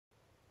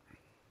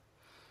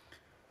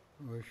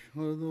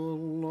أشهد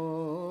أن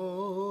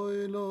لا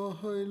إله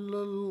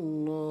إلا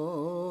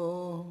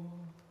الله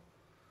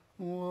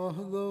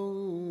وحده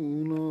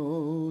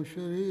لا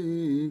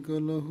شريك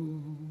له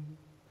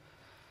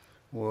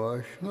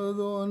وأشهد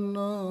أن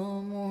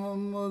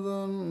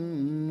محمدا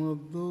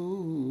عبده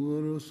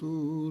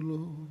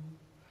ورسوله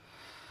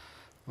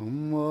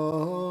أما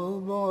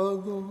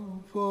بعد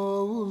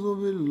فأعوذ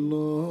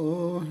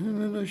بالله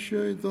من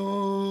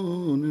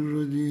الشيطان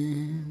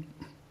الرجيم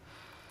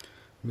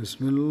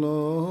بسم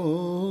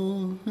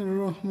الله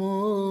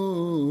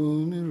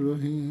الرحمن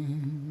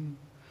الرحيم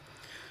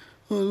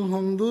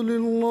الحمد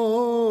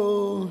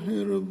لله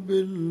رب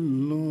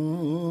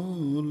العالمين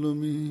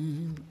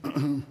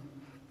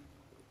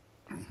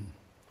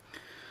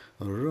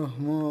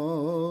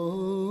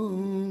الرحمن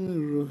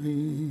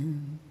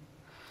الرحيم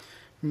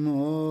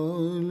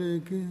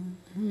مالك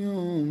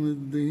يوم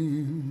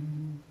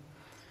الدين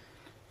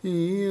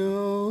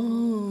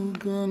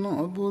إياك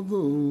نعبد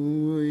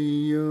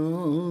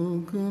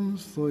وإياك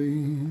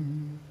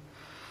نستعين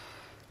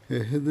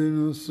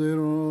اهدنا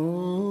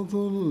الصراط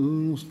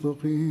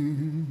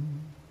المستقيم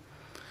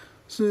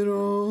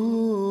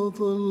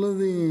صراط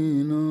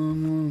الذين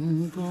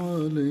أنعمت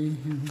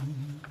عليهم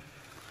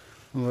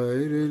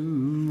غير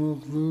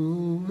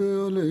المغضوب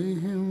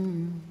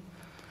عليهم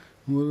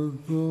ولا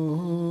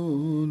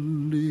الضالين.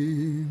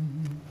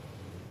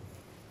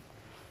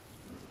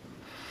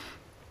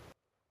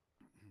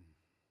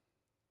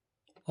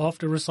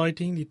 After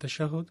reciting the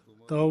Tashahhud,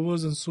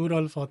 Ta'awuz and Surah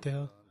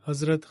Al-Fatiha,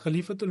 Hazrat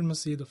Khalifatul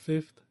Masih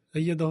V,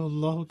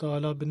 Ayyadahullah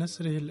Ta'ala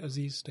binasrihil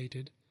Aziz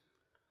stated,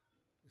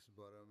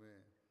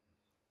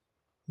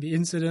 the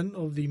incident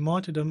of the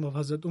martyrdom of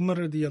Hazrat Umar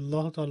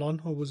radiyallahu ta'ala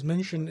anhu was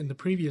mentioned in the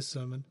previous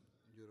sermon,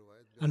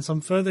 and some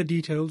further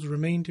details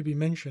remain to be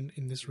mentioned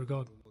in this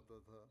regard.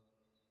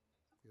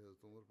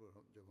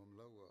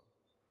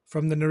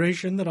 From the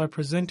narration that I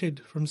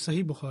presented from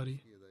Sahih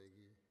Bukhari,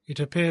 it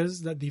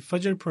appears that the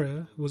Fajr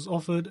prayer was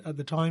offered at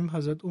the time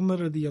Hazrat Umar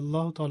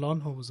radiyallahu ta'ala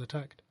anhu was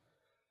attacked.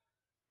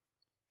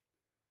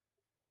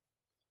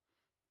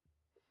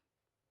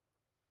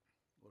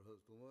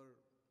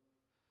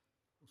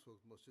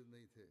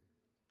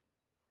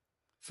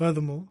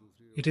 Furthermore,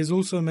 it is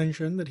also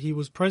mentioned that he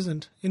was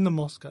present in the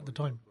mosque at the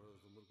time.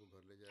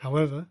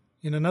 However,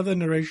 in another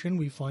narration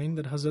we find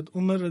that Hazrat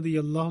Umar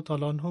radiyallahu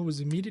ta'ala anhu was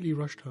immediately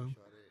rushed home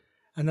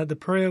and that the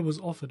prayer was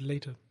offered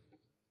later.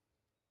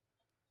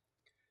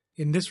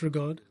 In this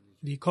regard,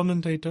 the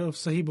commentator of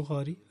Sahih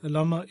Bukhari,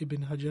 Allama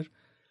ibn Hajar,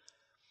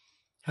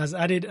 has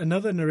added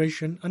another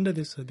narration under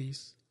this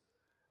hadith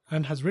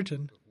and has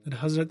written that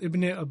Hazrat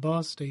Ibn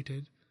Abbas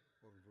stated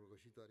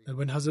that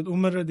when Hazrat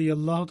Umar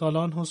radiyallahu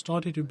ta'ala anhu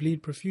started to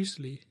bleed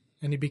profusely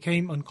and he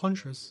became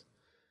unconscious,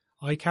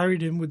 I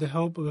carried him with the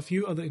help of a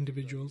few other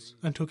individuals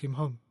and took him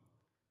home.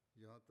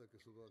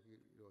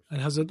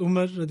 And Hazrat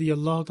Umar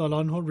radiyallahu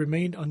ta'ala anhu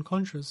remained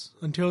unconscious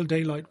until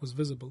daylight was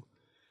visible.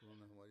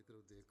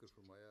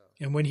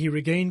 And when he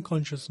regained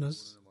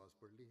consciousness,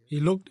 he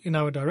looked in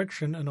our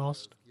direction and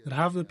asked that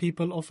have the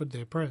people offered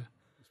their prayer.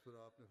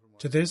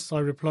 To this I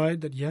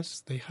replied that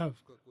yes, they have.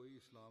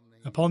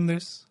 Upon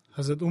this,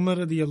 Hazrat Umar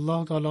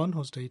radiyallahu ta'ala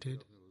anhu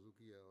stated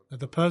that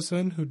the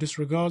person who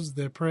disregards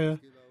their prayer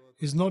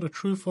is not a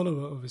true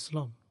follower of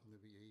Islam.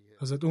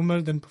 Hazrat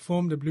Umar then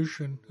performed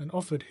ablution and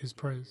offered his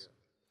prayers.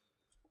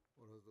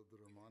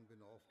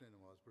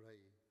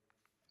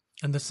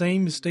 And the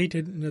same is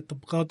stated in the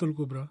Tabqatul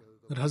Kubra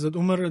that Hazrat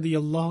Umar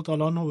radiyallahu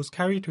ta'ala anhu was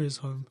carried to his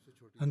home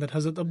and that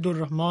Hazrat Abdul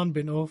Rahman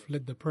bin Auf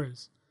led the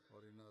prayers.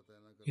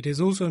 It is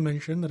also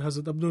mentioned that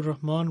Hazrat Abdul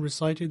Rahman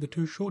recited the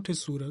two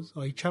shortest surahs,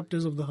 i.e.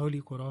 chapters of the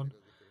Holy Quran,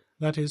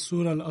 that is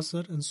Surah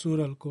Al-Asr and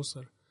Surah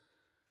Al-Kawthar.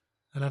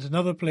 And at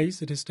another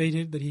place it is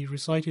stated that he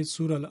recited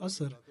Surah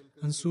Al-Asr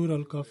and Surah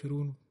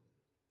Al-Kafirun.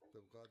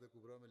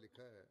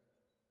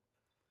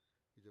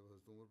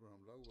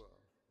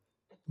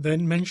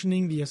 Then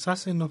mentioning the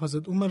assassin of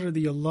Hazrat Umar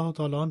radiyallahu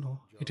ta'ala anhu,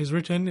 it is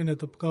written in the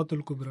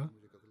Tabqatul Kubra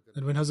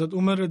that when Hazrat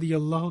Umar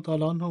radiyallahu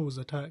ta'ala anhu was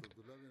attacked,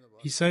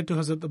 he said to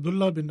Hazrat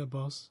Abdullah bin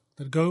Abbas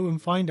that go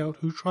and find out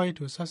who tried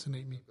to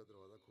assassinate me.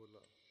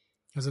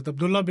 Hazrat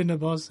Abdullah bin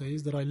Abbas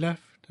says that I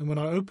left, and when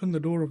I opened the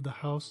door of the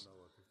house,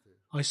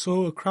 I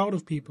saw a crowd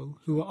of people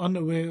who were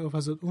unaware of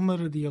Hazrat Umar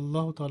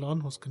radiyallahu ta'ala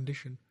anhu's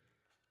condition.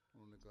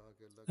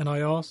 And I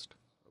asked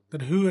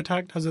that who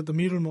attacked Hazrat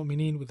Amir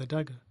al-Mu'mineen with a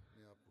dagger?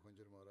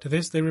 To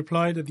this they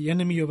replied that the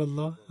enemy of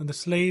Allah and the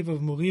slave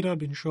of Mughira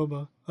bin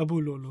Shoba, Abu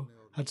Lu'lu,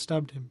 had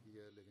stabbed him,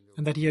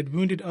 and that he had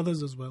wounded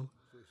others as well.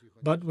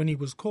 But when he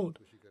was caught,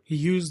 he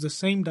used the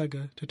same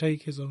dagger to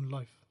take his own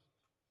life.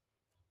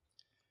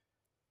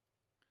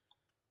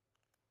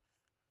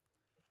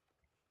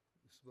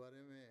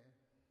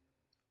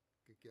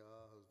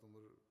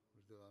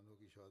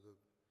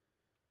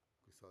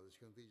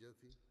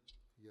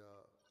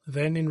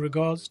 Then in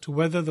regards to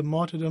whether the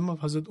martyrdom of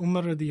Hazrat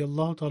Umar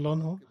radiyallahu ta'ala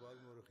anhu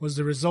was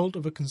the result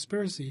of a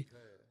conspiracy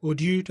or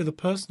due to the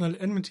personal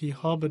enmity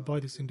harbored by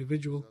this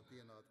individual,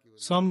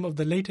 some of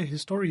the later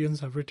historians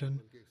have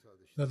written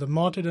that the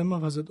martyrdom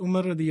of Hazrat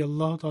Umar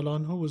radiallahu ta'ala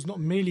anhu was not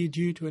merely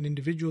due to an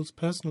individual's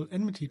personal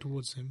enmity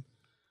towards him,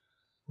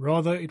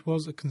 rather it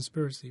was a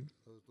conspiracy.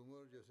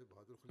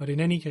 But in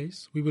any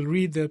case, we will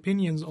read the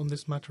opinions on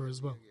this matter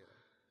as well.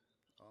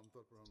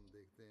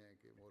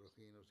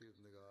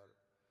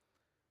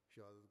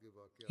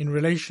 In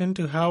relation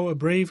to how a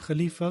brave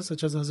Khalifa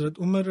such as Hazrat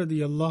Umar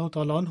radiallahu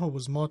ta'ala anhu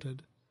was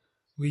martyred,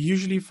 we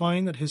usually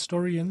find that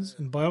historians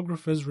and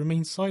biographers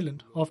remain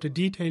silent after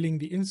detailing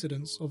the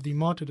incidents of the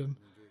martyrdom,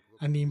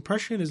 and the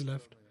impression is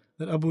left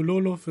that Abu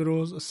Lolo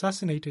Firoz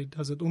assassinated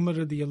Hazrat Umar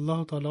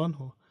radiallahu ta'ala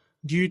anhu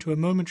due to a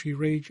momentary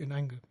rage and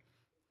anger.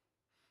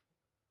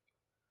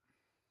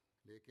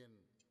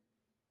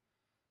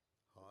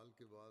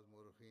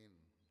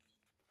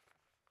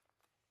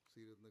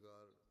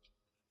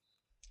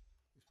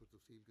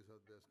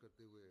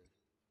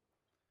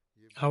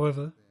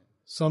 However,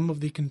 some of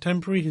the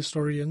contemporary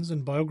historians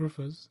and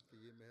biographers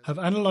have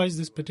analyzed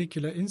this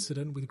particular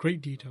incident with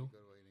great detail,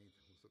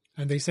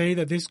 and they say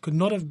that this could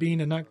not have been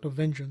an act of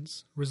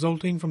vengeance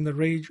resulting from the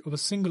rage of a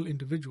single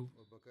individual.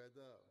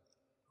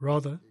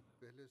 Rather,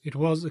 it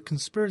was a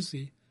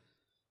conspiracy,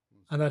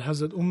 and that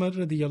Hazrat Umar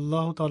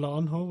radiyallahu ta'ala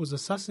anhu was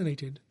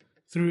assassinated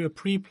through a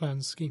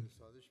pre-planned scheme.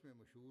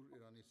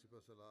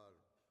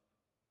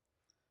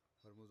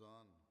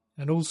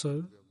 And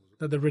also,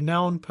 that the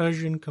renowned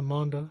Persian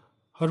commander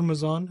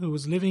Hormuzan, who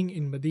was living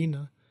in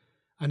Medina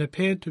and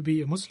appeared to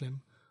be a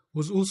Muslim,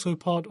 was also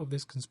part of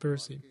this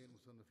conspiracy.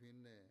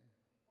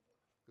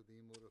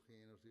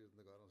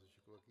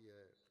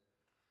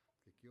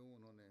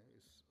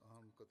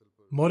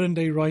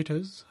 Modern-day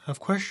writers have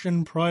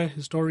questioned prior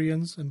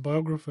historians and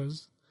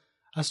biographers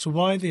as to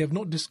why they have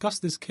not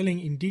discussed this killing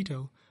in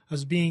detail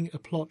as being a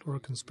plot or a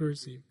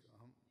conspiracy.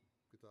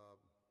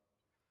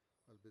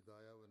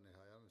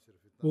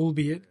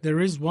 Albeit, there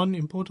is one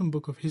important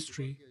book of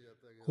history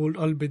called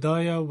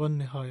Al-Bidaya wa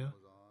Nihaya,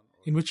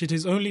 in which it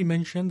is only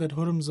mentioned that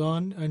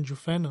Hormuzan and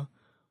Jufana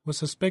were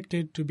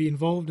suspected to be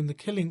involved in the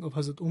killing of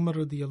Hazrat Umar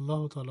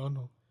radiyallahu ta'ala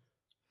anhu.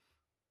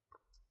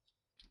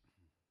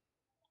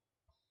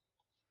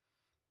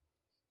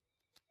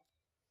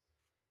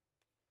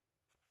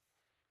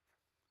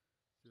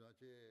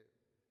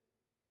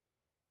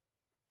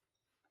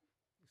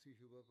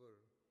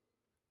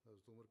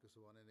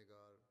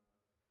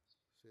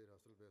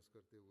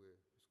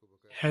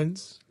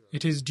 Hence,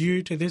 it is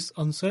due to this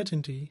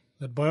uncertainty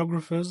that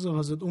biographers of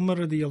Hazrat Umar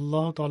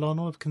radiyallahu ta'ala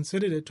anhu have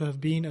considered it to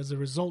have been as a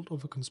result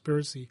of a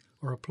conspiracy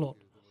or a plot.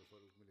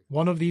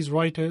 One of these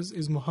writers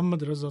is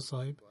Muhammad Raza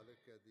Sahib.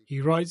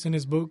 He writes in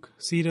his book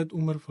Sirat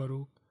Umar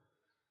Farooq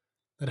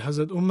that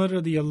Hazrat Umar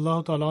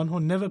radiyallahu ta'ala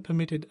anhu never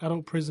permitted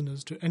adult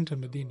prisoners to enter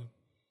Medina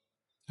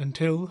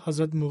until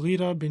Hazrat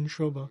Mughira bin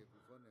Shoba,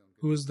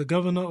 who was the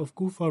governor of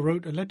Kufa,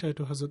 wrote a letter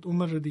to Hazrat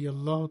Umar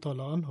radiyallahu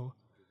ta'ala anhu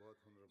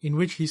in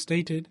which he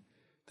stated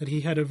that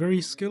he had a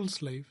very skilled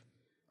slave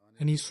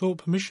and he sought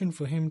permission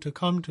for him to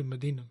come to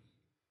Medina.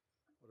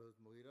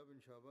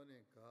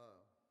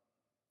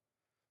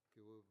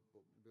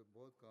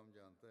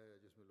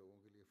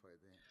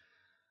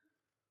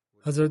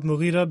 Hazrat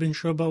Mughira bin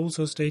Shoba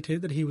also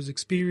stated that he was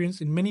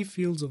experienced in many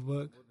fields of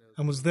work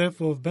and was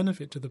therefore of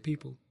benefit to the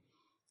people.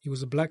 He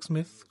was a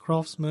blacksmith,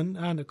 craftsman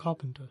and a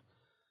carpenter.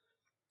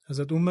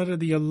 Hazrat Umar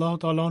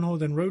radiyallahu ta'ala anhu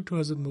then wrote to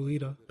Hazrat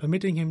Mughira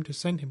permitting him to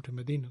send him to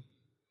Medina.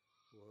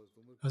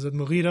 Hazrat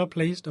Mughira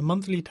placed a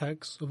monthly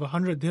tax of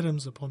 100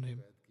 dirhams upon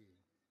him.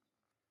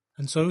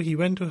 And so he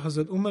went to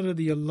Hazrat Umar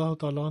radiyallahu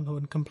ta'ala anhu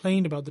and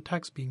complained about the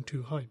tax being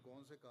too high.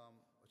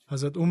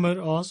 Hazrat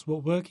Umar asked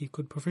what work he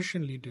could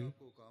proficiently do.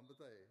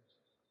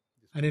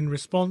 And in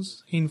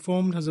response, he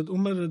informed Hazrat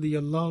Umar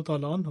radiyallahu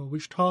ta'ala anhu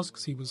which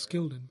tasks he was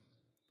skilled in.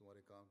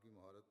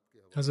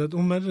 Hazrat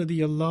Umar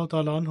radiyallahu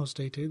ta'ala anhu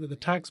stated that the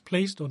tax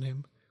placed on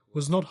him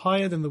was not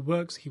higher than the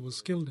works he was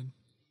skilled in.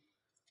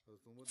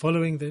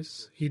 Following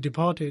this, he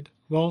departed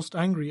whilst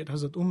angry at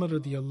Hazrat Umar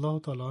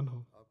radiyallahu ta'ala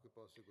anhu.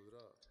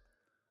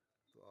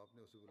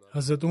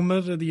 Hazrat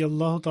Umar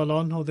radiyallahu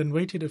ta'ala anhu then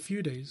waited a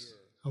few days,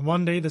 and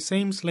one day the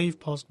same slave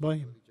passed by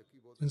him.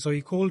 And so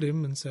he called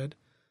him and said,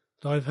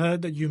 "I've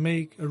heard that you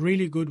make a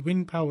really good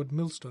wind-powered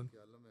millstone."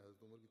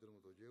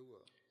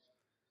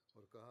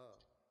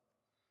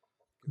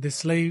 This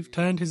slave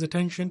turned his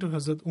attention to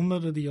Hazrat Umar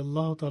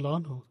radiyallahu ta'ala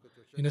anhu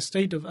in a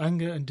state of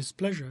anger and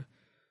displeasure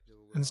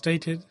and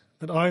stated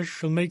that I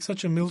shall make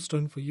such a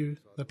millstone for you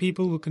that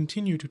people will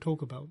continue to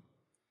talk about.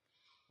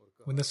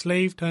 When the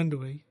slave turned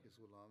away,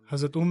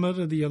 Hazrat Umar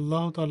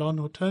radiyallahu ta'ala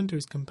anhu turned to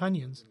his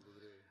companions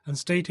and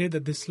stated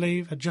that this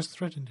slave had just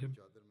threatened him.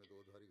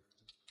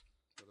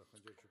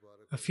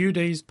 A few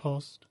days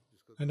passed,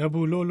 and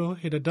Abu Lolo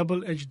hid a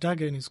double-edged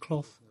dagger in his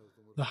cloth,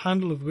 the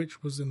handle of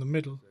which was in the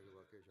middle,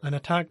 and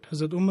attacked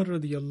Hazrat Umar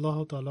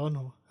radiyallahu ta'ala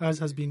anhu, as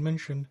has been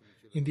mentioned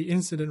in the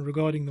incident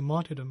regarding the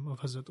martyrdom of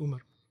Hazrat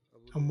Umar,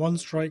 and one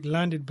strike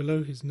landed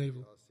below his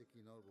navel.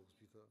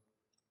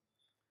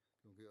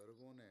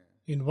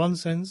 In one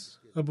sense,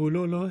 Abu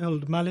Lolo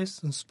held malice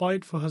and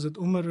spite for Hazrat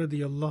Umar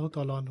radiyallahu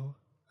ta'ala anhu,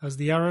 as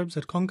the Arabs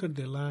had conquered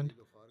their land,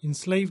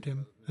 enslaved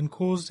him, and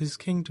caused his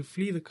king to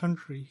flee the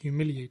country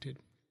humiliated.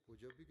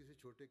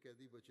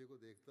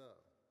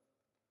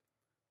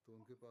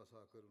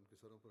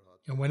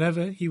 And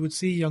whenever he would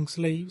see young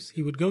slaves,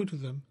 he would go to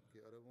them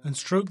and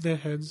stroke their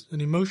heads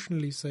and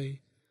emotionally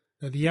say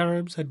that the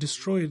Arabs had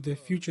destroyed their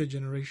future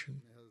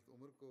generation.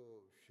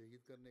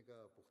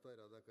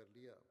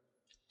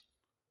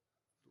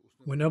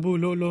 When Abu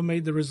Lolo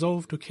made the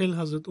resolve to kill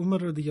Hazrat Umar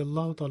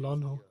radiyallahu ta'ala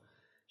anhu,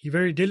 he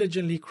very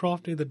diligently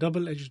crafted the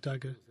double-edged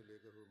dagger.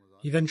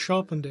 He then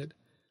sharpened it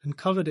and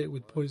covered it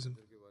with poison.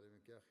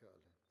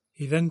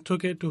 He then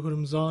took it to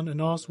Hurmuzan and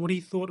asked what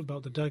he thought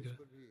about the dagger.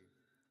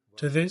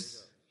 To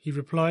this, he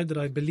replied that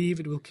I believe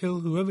it will kill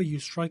whoever you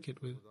strike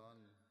it with.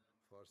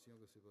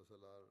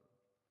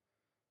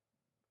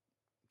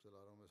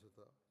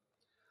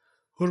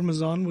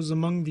 Hurmuzan was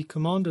among the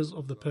commanders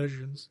of the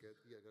Persians,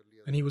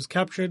 and he was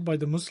captured by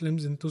the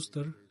Muslims in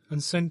Tustar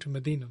and sent to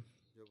Medina.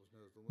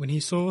 When he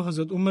saw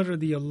Hazrat Umar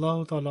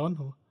radiyallahu ta'ala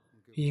anhu,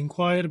 he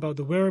inquired about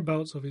the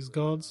whereabouts of his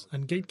guards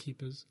and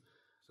gatekeepers,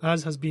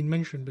 as has been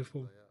mentioned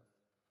before.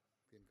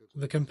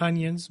 The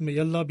companions, may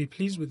Allah be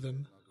pleased with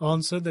them,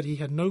 answered that he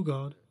had no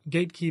guard,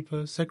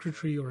 gatekeeper,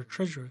 secretary or a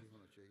treasurer.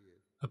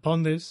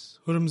 Upon this,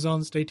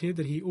 Hurmuzan stated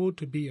that he ought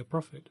to be a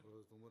prophet.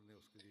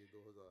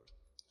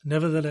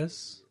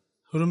 Nevertheless,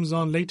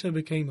 Hurmuzan later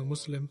became a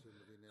Muslim,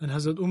 and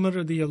Hazrat Umar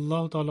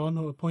radiyallahu ta'ala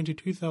anhu appointed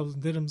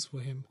 2,000 dirhams for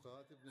him,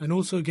 and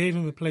also gave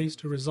him a place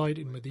to reside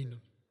in Medina.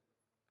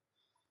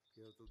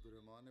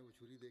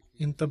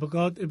 In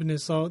Tabaqat ibn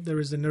Sa'd, there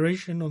is a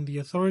narration on the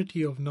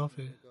authority of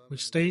Nafi,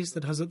 which states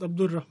that Hazrat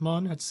Abdul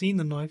Rahman had seen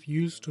the knife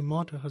used to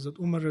martyr Hazrat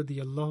Umar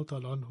radiyallahu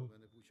ta'ala anhu.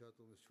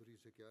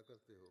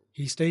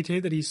 He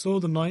stated that he saw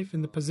the knife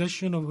in the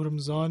possession of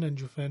Hurmuzan and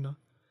Jufaina,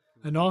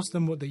 and asked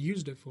them what they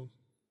used it for.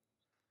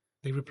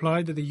 They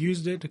replied that they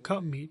used it to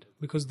cut meat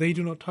because they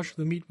do not touch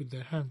the meat with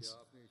their hands.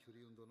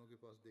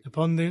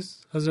 Upon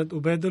this, Hazrat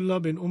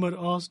Ubaidullah bin Umar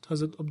asked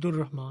Hazrat Abdul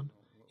Rahman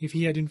if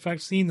he had in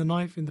fact seen the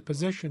knife in the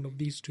possession of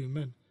these two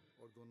men.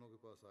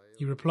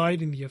 He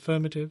replied in the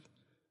affirmative,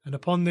 and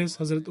upon this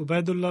Hazrat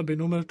Ubaidullah bin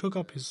Umar took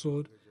up his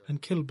sword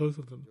and killed both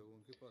of them.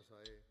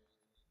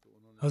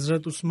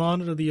 Hazrat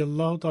Usman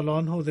radiyallahu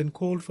ta'ala anhu then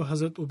called for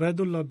Hazrat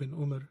Ubaidullah bin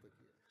Umar.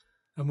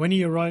 And when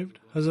he arrived,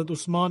 Hazrat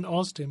Usman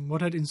asked him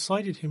what had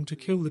incited him to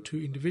kill the two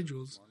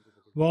individuals,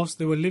 whilst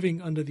they were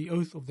living under the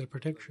oath of their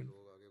protection.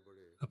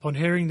 Upon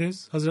hearing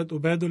this, Hazrat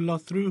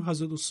Ubaidullah threw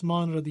Hazrat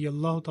Usman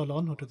radiyallahu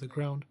ta'ala anhu to the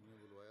ground,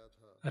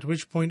 at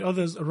which point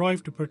others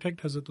arrived to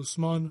protect Hazrat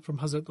Usman from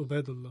Hazrat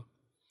Ubaidullah.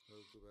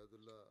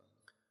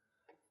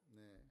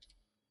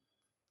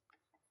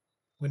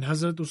 When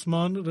Hazrat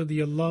Usman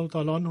radiyallahu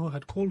ta'ala anhu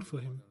had called for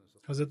him,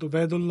 Hazrat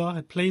Ubaidullah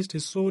had placed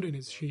his sword in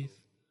its sheath.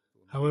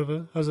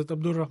 However, Hazrat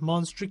Abdul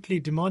Rahman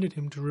strictly demanded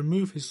him to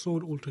remove his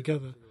sword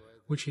altogether,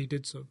 which he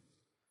did so.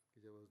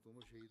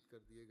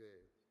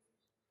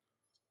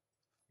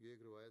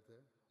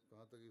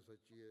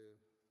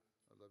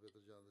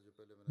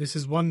 This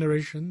is one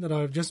narration that I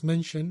have just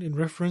mentioned in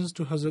reference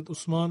to Hazrat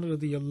Usman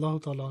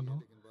radiyallahu ta'ala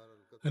anhu,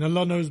 and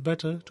Allah knows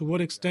better to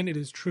what extent it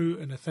is true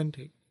and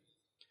authentic.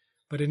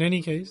 But in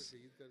any case,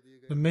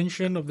 the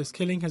mention of this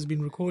killing has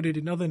been recorded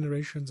in other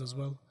narrations as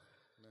well.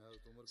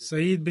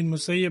 Sayyid bin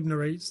Musayyib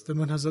narrates that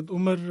when Hazrat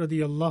Umar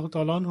radiyallahu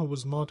ta'ala anhu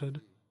was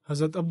martyred,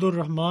 Hazrat Abdul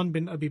Rahman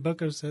bin Abi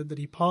Bakr said that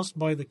he passed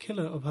by the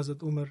killer of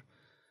Hazrat Umar,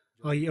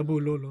 i.e. Abu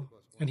Lolo,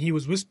 and he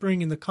was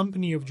whispering in the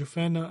company of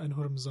Jufaina and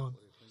Hurmuzan.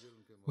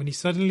 When he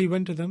suddenly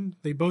went to them,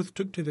 they both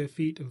took to their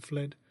feet and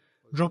fled,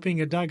 dropping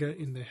a dagger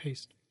in their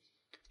haste.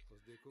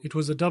 It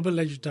was a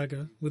double-edged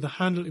dagger with a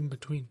handle in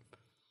between.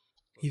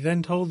 He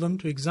then told them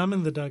to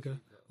examine the dagger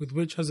with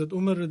which Hazrat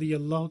Umar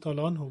radiyallahu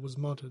ta'ala anhu was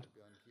martyred.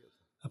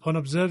 Upon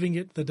observing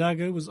it, the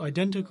dagger was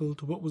identical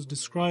to what was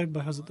described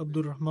by Hazrat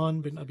Abdul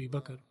Rahman bin Abi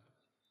Bakr.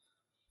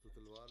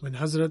 When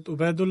Hazrat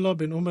Ubaidullah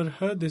bin Umar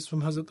heard this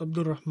from Hazrat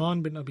Abdul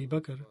Rahman bin Abi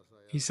Bakr,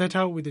 he set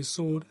out with his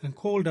sword and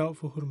called out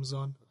for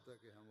Hurmuzan.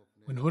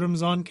 When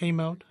Hurmuzan came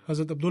out,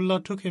 Hazrat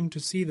Abdullah took him to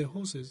see their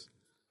horses,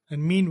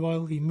 and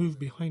meanwhile he moved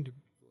behind him.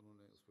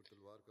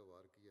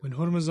 When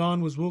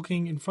Hurmuzan was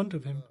walking in front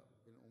of him,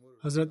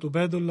 Hazrat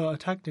Ubaidullah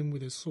attacked him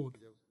with his sword.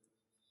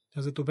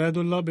 Hazrat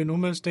Ubaidullah bin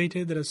Umar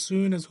stated that as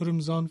soon as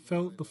Hurmuzan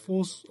felt the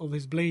force of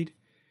his blade,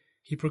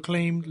 he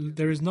proclaimed,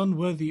 "There is none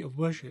worthy of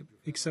worship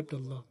except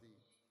Allah."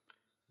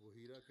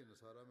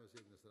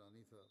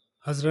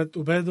 Hazrat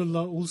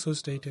Ubaidullah also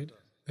stated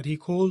that he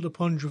called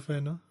upon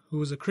Jufaina, who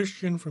was a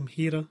Christian from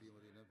Hira,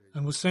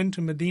 and was sent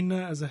to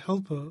Medina as a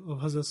helper of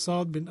Hazrat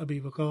Sa'd bin Abi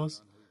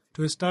Waqqas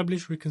to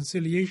establish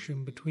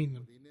reconciliation between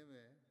them.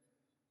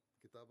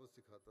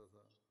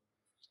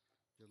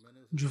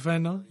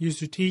 Jufaina used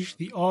to teach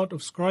the art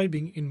of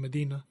scribing in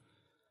Medina,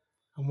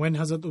 and when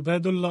Hazrat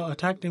Ubaidullah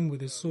attacked him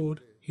with his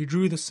sword, he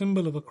drew the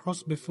symbol of a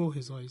cross before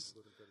his eyes.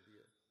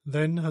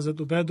 Then Hazrat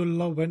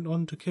Ubaidullah went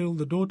on to kill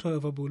the daughter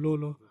of Abu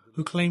Lolo,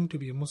 who claimed to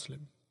be a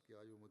Muslim.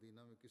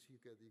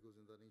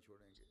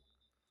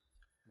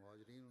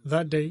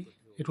 That day,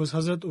 it was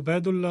Hazrat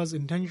Ubaidullah's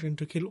intention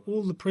to kill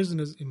all the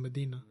prisoners in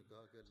Medina.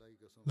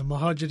 The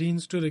Muhajirin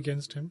stood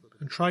against him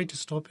and tried to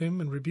stop him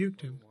and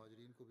rebuked him,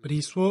 but he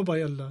swore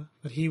by Allah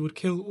that he would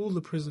kill all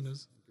the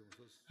prisoners,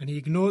 and he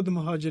ignored the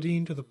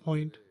Muhajirin to the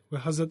point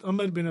where Hazrat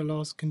Amr bin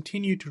al-As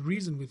continued to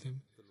reason with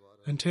him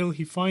until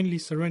he finally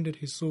surrendered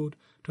his sword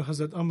to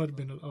Hazrat Amr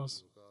bin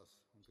al-As.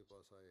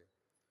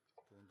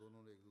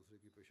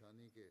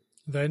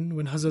 Then,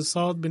 when Hazrat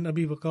Sa'd bin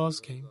Abi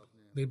Waqqas came,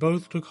 they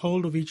both took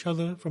hold of each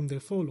other from their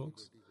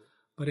forelocks.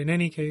 But in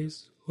any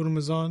case,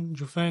 Hurmuzan,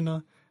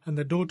 Jufaina, and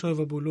the daughter of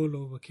Abu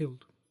Lolo were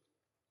killed.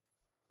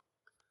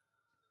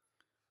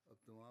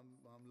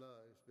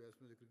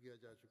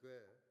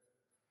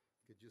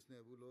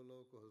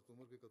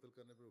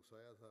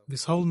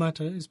 This whole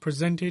matter is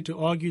presented to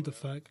argue the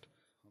fact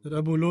that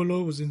Abu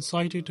Lolo was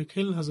incited to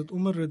kill Hazrat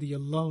Umar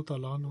radiyallahu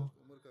ta'ala anhu,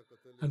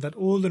 and that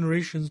all the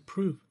narrations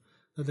prove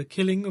that the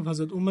killing of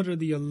Hazrat Umar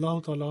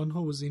radiyallahu ta'ala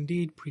anhu was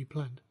indeed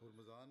pre-planned.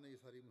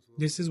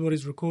 This is what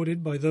is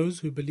recorded by those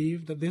who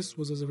believe that this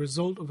was as a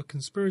result of a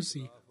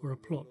conspiracy or a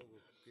plot.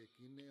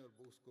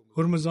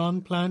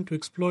 Hurmuzan planned to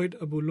exploit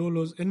Abu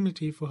Lolo's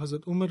enmity for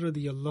Hazrat Umar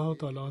radiyallahu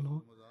ta'ala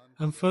anhu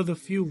and further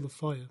fuel the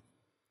fire.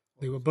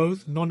 They were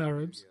both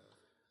non-Arabs,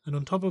 and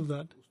on top of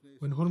that,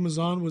 when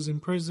Hurmuzan was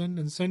imprisoned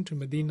and sent to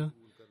Medina,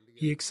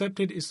 he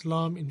accepted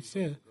Islam in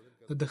fear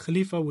that the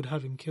Khalifa would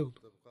have him killed.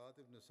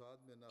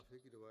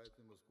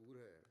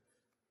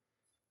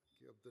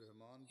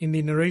 In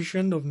the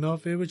narration of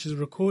Nafi, which is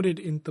recorded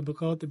in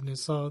Tabaqat ibn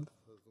Sa'd,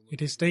 it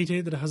is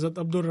stated that Hazrat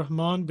Abdul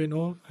Rahman bin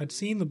Auf had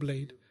seen the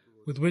blade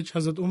with which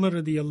Hazrat Umar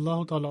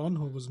radiyallahu ta'ala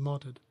anhu was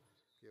martyred.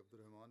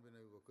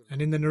 And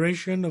in the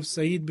narration of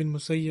Sa'id bin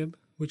Musayyab,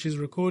 which is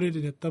recorded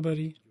in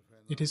At-Tabari,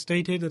 it is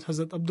stated that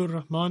Hazrat Abdul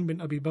Rahman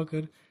bin Abi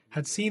Bakr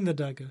had seen the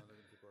dagger,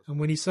 and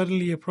when he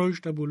suddenly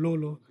approached Abu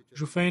Lolo,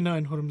 Jufaina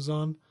and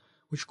Hurmuzan,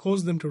 which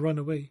caused them to run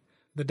away,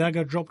 the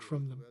dagger dropped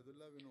from them.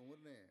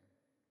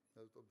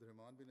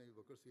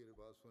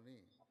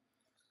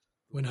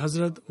 When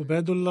Hazrat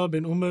Ubaidullah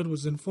bin Umar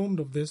was informed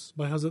of this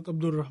by Hazrat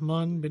Abdul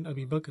Rahman bin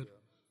Abi Bakr,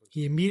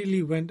 he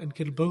immediately went and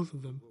killed both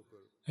of them,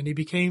 and he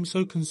became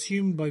so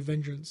consumed by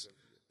vengeance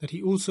that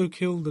he also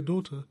killed the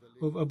daughter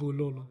of Abu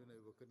Lolo.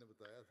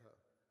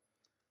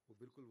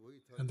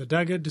 And the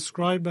dagger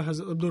described by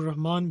Hazrat Abdul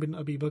Rahman bin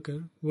Abi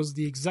Bakr was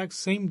the exact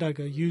same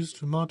dagger used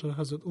to martyr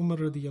Hazrat Umar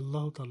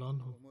radiyallahu ta'ala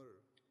anhu.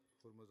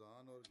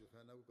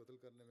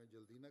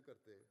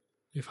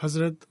 If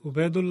Hazrat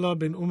Ubaidullah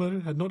bin Umar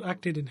had not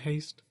acted in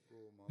haste,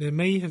 there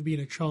may have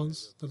been a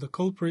chance that the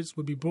culprits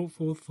would be brought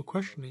forth for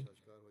questioning,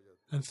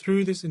 and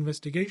through this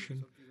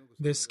investigation,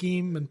 their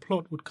scheme and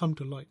plot would come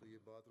to light.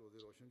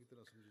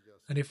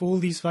 And if all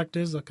these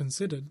factors are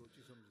considered,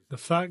 the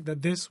fact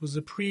that this was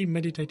a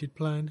premeditated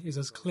plan is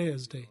as clear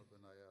as day.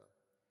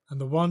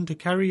 And the one to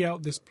carry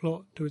out this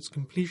plot to its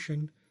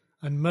completion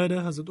and murder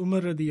Hazrat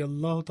Umar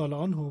radiyallahu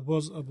ta'ala anhu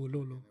was Abu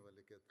Lolo.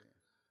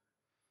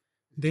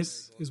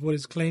 This is what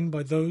is claimed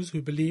by those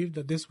who believe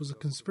that this was a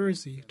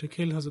conspiracy to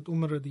kill Hazrat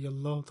Umar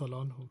radiyallahu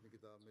ta'ala anhu.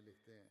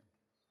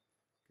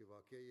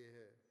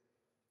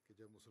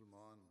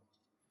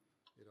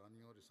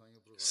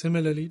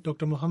 Similarly,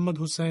 Dr. Muhammad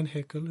Hussain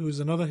Haikal, who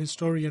is another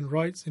historian,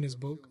 writes in his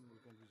book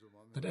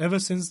that ever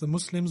since the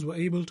Muslims were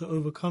able to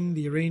overcome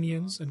the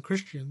Iranians and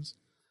Christians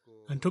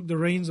and took the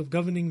reins of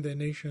governing their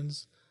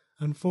nations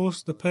and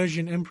forced the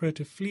Persian emperor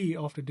to flee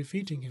after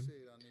defeating him,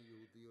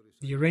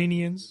 the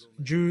Iranians,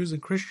 Jews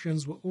and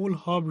Christians were all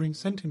harboring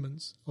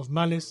sentiments of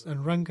malice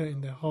and rancor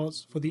in their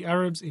hearts for the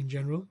Arabs in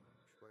general,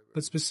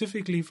 but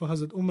specifically for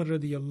Hazrat Umar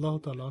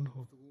radiyallahu ta'ala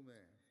anhu.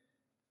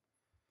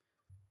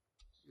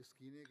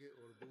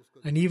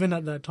 And even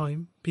at that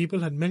time,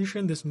 people had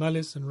mentioned this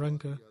malice and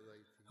rancor,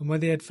 and when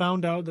they had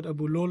found out that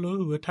Abu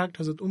Lolo, who attacked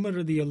Hazrat Umar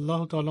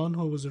radiyallahu ta'ala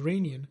anhu, was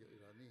Iranian,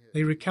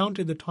 they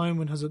recounted the time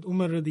when Hazrat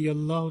Umar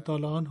radiyallahu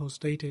ta'ala anhu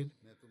stated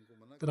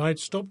that I had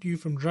stopped you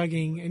from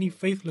dragging any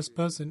faithless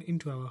person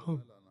into our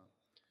home.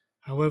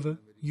 However,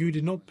 you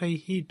did not pay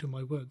heed to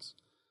my words.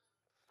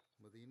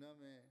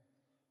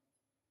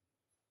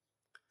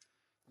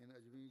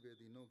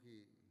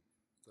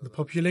 The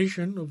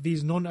population of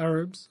these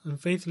non-Arabs and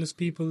faithless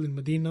people in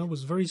Medina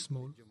was very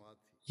small,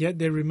 yet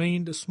there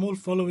remained a small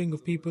following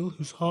of people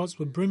whose hearts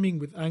were brimming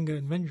with anger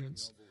and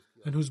vengeance,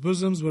 and whose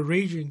bosoms were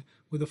raging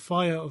with a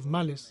fire of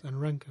malice and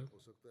rancor.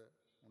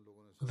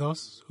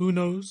 Thus, who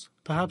knows,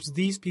 perhaps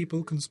these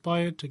people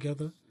conspired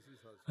together,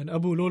 and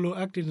Abu Lolo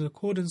acted in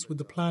accordance with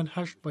the plan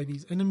hatched by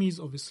these enemies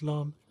of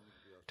Islam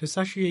to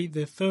satiate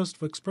their thirst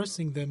for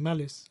expressing their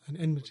malice and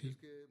enmity.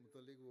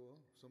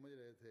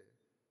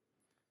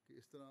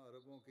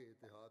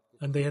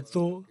 And they had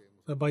thought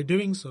that by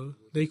doing so,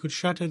 they could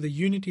shatter the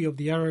unity of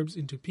the Arabs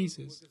into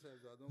pieces,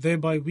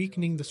 thereby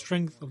weakening the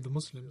strength of the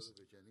Muslims.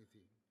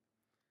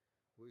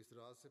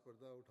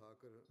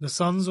 The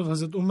sons of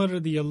Hazrat Umar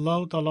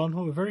radiyallahu ta'ala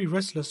anhu were very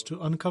restless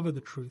to uncover the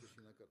truth,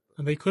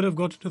 and they could have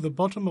gotten to the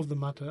bottom of the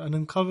matter and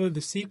uncovered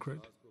the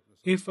secret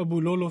if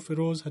Abu Lolo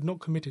Feroz had not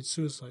committed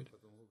suicide.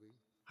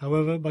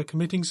 However, by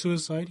committing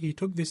suicide, he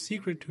took this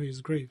secret to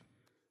his grave.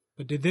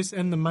 But did this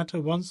end the matter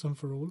once and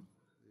for all,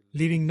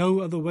 leaving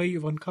no other way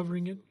of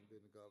uncovering it?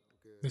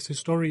 This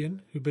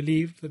historian, who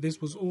believed that this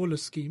was all a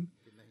scheme,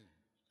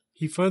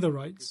 he further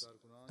writes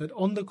that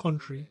on the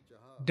contrary,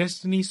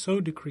 destiny so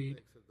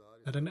decreed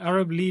that an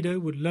Arab leader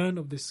would learn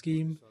of this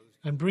scheme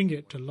and bring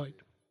it to light.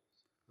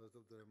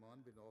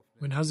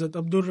 When Hazrat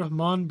Abdur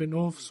Rahman bin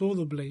Auf saw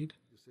the blade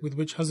with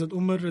which Hazrat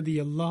Umar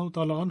radiyallahu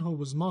ta'ala anhu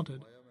was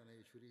martyred,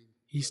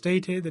 he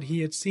stated that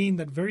he had seen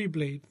that very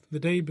blade the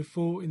day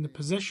before in the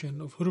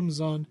possession of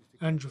Hurmuzan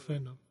and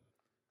Jufaina.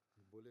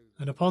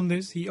 And upon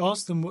this, he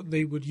asked them what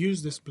they would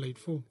use this blade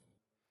for.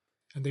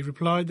 And they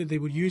replied that they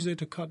would use it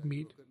to cut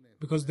meat,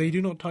 because they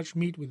do not touch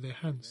meat with their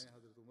hands.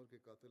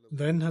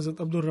 Then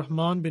Hazrat Abdur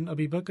Rahman bin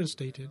Abi Bakr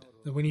stated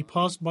that when he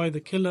passed by the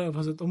killer of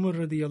Hazrat Umar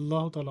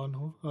radiyallahu ta'ala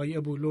anhu, i.e.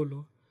 Abu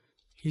Lolo,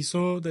 he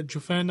saw that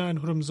Jufaina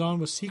and Hurmuzan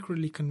were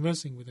secretly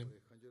conversing with him.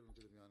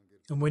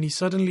 And when he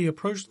suddenly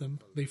approached them,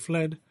 they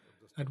fled,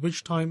 at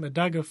which time a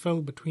dagger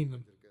fell between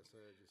them.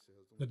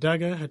 The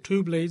dagger had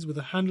two blades with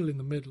a handle in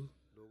the middle.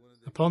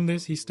 Upon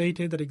this, he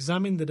stated that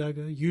examine the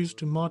dagger used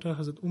to martyr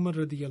Hazrat Umar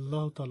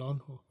radiyallahu ta'ala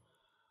anhu.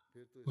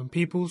 When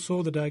people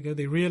saw the dagger,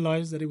 they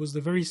realized that it was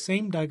the very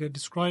same dagger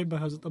described by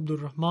Hazrat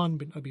Abdur Rahman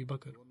bin Abi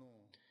Bakr.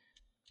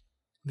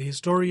 The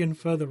historian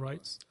further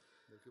writes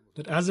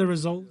that as a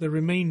result, there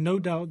remained no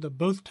doubt that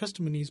both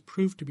testimonies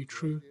proved to be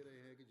true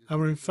and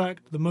were in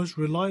fact the most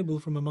reliable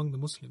from among the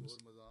Muslims.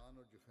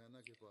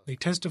 They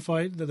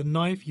testified that the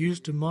knife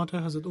used to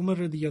martyr Hazrat Umar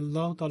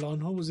radiyallahu ta'ala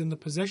anhu was in the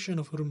possession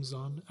of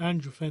Hurmuzan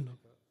and Jufaina.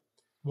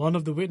 One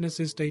of the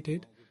witnesses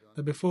stated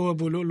that before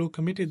Abu Lu'lu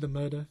committed the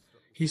murder,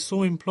 he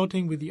saw him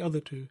plotting with the other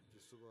two,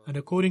 and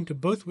according to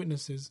both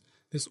witnesses,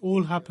 this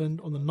all happened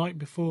on the night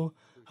before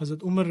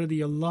Hazrat Umar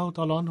radiyallahu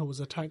ta'ala anhu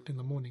was attacked in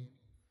the morning.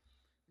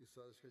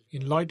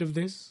 In light of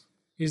this,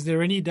 is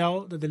there any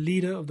doubt that the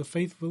leader of the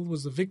faithful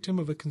was the victim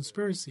of a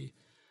conspiracy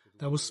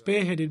that was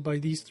spearheaded by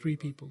these three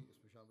people?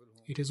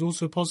 It is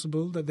also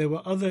possible that there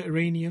were other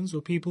Iranians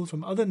or people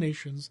from other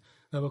nations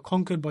that were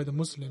conquered by the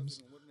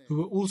Muslims who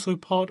were also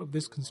part of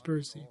this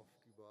conspiracy.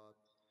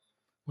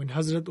 When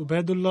Hazrat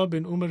Ubaidullah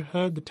bin Umar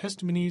heard the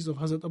testimonies of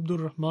Hazrat Abdur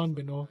Rahman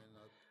bin Auf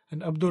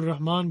and Abdur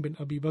Rahman bin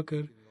Abi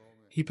Bakr,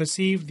 he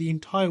perceived the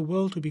entire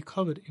world to be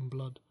covered in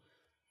blood.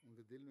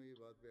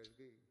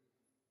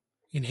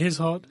 In his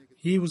heart,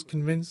 he was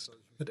convinced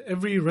that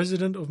every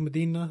resident of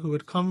Medina who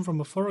had come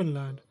from a foreign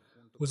land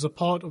was a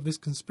part of this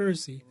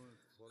conspiracy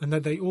and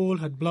that they all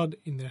had blood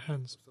in their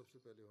hands.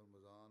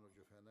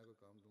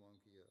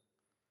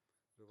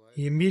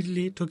 He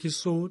immediately took his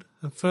sword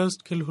and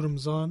first killed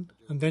Hurmuzan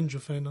and then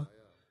Jufaina.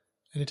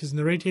 And it is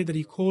narrated that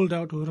he called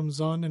out to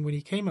Hurmuzan, and when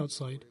he came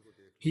outside,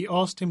 he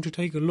asked him to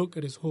take a look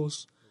at his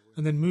horse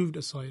and then moved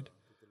aside.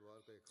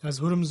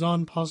 As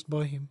Hurmuzan passed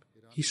by him,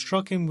 he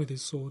struck him with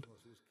his sword.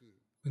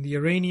 When the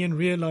Iranian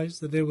realized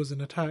that there was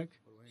an attack,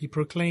 he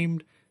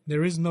proclaimed,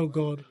 "There is no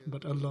God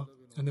but Allah,"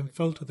 and then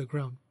fell to the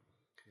ground.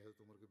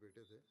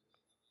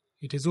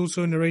 It is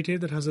also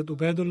narrated that Hazrat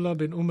Ubaidullah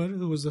bin Umar,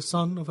 who was the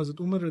son of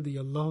Hazrat Umar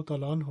radiyallahu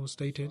ta'ala anhu,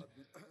 stated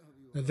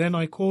that then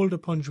I called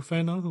upon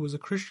Jufaina, who was a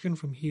Christian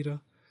from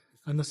Hira,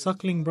 and the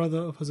suckling brother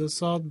of Hazrat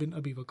Sa'd bin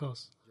Abi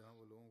Waqqas.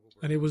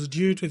 And it was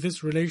due to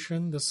this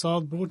relation that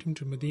Sa'd brought him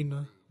to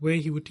Medina, where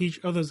he would teach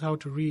others how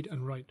to read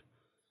and write.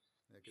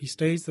 He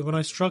states that when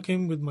I struck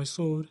him with my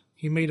sword,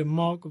 he made a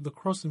mark of the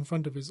cross in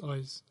front of his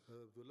eyes.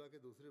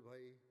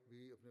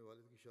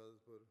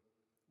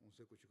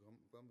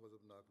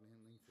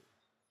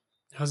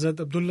 Hazrat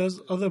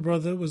Abdullah's other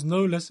brother was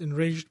no less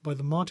enraged by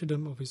the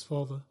martyrdom of his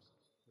father,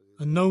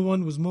 and no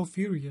one was more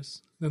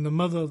furious than the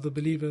mother of the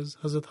believers,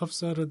 Hazrat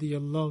Hafsa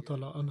radiyallahu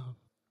ta'ala anha.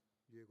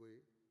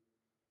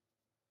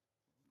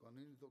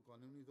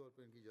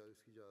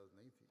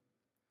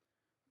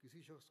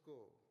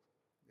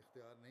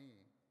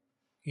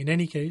 In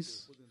any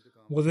case,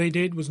 what they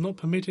did was not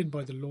permitted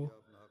by the law,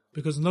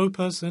 because no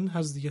person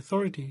has the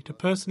authority to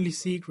personally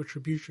seek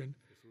retribution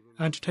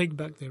and to take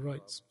back their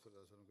rights.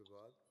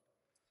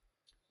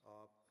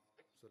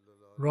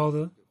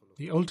 Rather,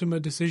 the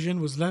ultimate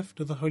decision was left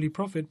to the Holy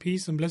Prophet,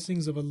 peace and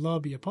blessings of Allah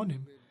be upon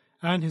him,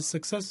 and his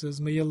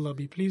successors, may Allah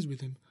be pleased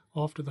with him,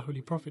 after the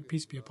Holy Prophet,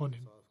 peace be upon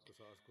him.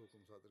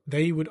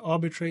 They would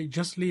arbitrate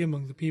justly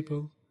among the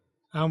people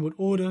and would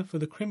order for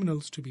the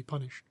criminals to be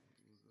punished.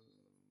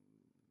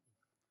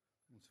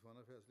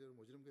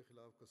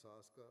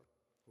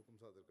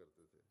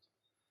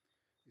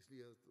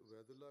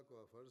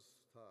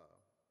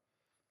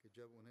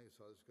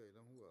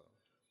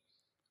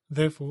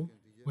 Therefore,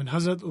 when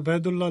Hazrat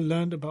Ubaidullah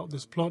learned about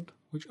this plot,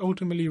 which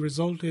ultimately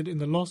resulted in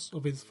the loss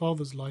of his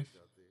father's life,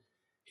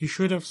 he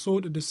should have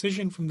sought a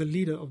decision from the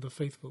leader of the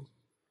faithful.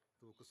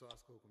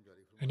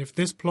 And if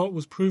this plot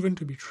was proven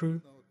to be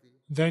true,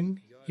 then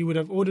he would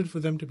have ordered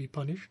for them to be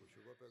punished.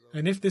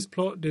 And if this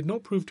plot did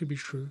not prove to be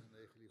true,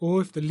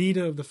 or if the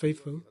leader of the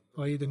faithful,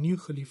 i.e. the new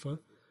Khalifa,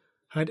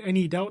 had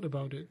any doubt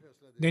about it,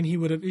 then he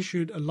would have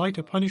issued a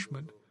lighter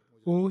punishment,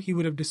 or he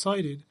would have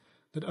decided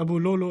that Abu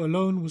Lolo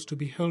alone was to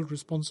be held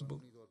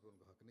responsible.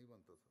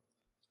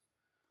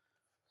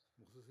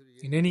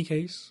 In any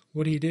case,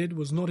 what he did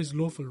was not his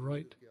lawful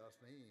right.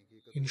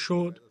 In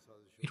short,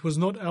 it was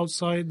not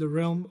outside the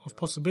realm of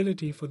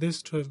possibility for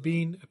this to have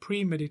been a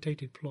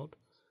premeditated plot,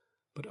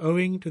 but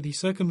owing to the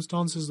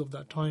circumstances of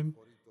that time,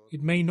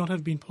 it may not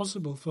have been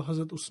possible for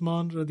Hazrat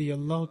Usman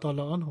radiallahu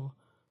ta'ala anhu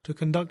to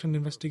conduct an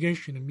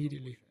investigation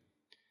immediately.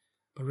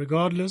 But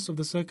regardless of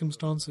the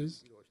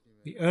circumstances,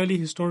 the early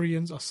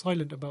historians are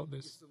silent about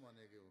this.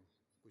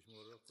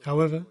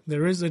 However,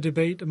 there is a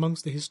debate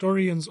amongst the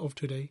historians of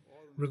today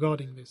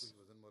regarding this.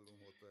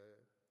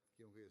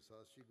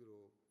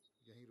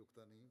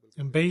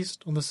 And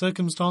based on the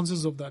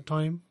circumstances of that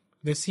time,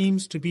 there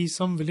seems to be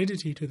some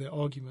validity to their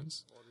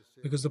arguments,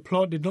 because the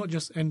plot did not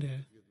just end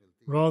here.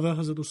 Rather,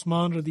 Hazrat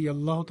Usman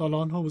radiallahu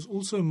ta'ala anhu was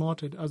also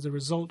martyred as a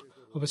result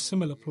of a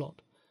similar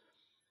plot.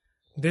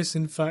 This,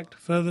 in fact,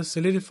 further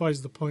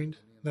solidifies the point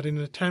that in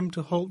an attempt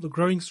to halt the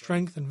growing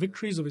strength and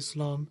victories of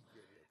Islam,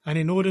 and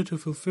in order to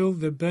fulfill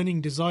their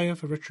burning desire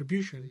for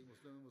retribution,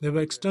 there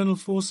were external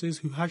forces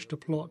who hatched a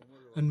plot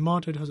and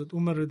martyred Hazrat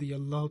Umar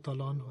radiallahu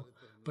ta'ala anhu,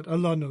 but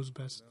Allah knows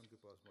best.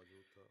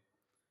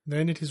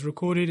 Then it is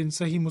recorded in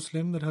Sahih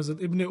Muslim that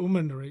Hazrat Ibn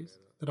Umar narrates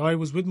that I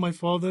was with my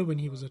father when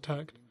he was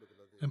attacked,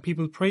 and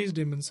people praised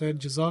him and said,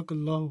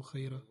 Jazakallahu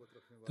khaira,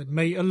 that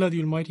may Allah the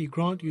Almighty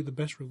grant you the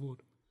best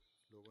reward.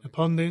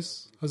 Upon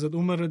this, Hazrat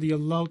Umar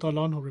radiallahu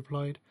ta'ala anhu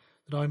replied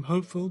that I am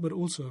hopeful but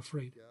also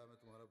afraid.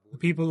 The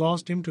people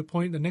asked him to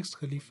appoint the next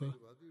Khalifa,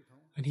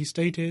 and he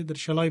stated that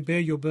shall I bear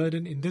your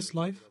burden in this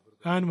life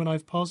and when I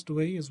have passed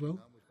away as well?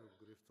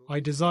 I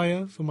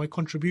desire for my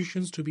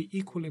contributions to be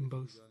equal in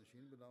both,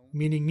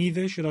 meaning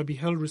neither should I be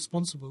held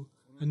responsible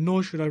and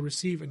nor should I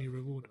receive any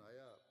reward.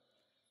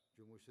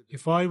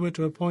 If I were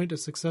to appoint a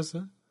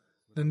successor,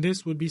 then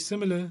this would be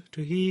similar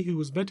to he who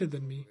was better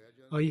than me,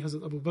 i.e.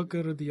 Hazrat Abu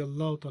Bakr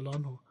radiallahu ta'ala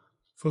anhu,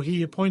 for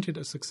he appointed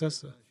a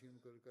successor.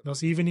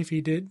 Thus even if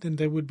he did, then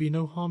there would be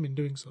no harm in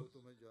doing so.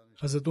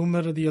 Hazrat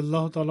Umar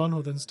radiallahu ta'ala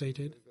anhu then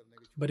stated,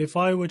 but if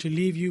I were to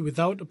leave you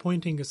without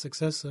appointing a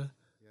successor,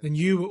 then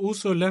you were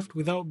also left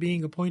without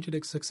being appointed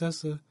a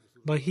successor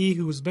by he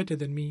who was better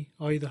than me,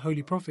 i.e. the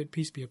Holy Prophet,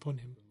 peace be upon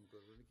him.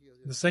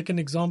 The second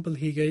example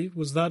he gave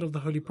was that of the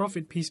Holy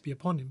Prophet, peace be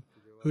upon him,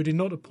 who did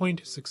not appoint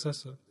his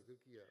successor.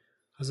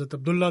 Hazrat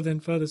Abdullah then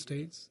further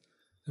states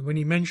that when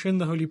he mentioned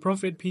the Holy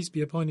Prophet, peace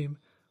be upon him,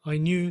 I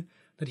knew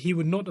that he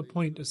would not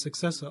appoint a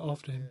successor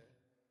after him.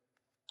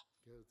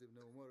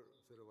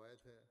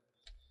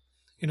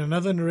 In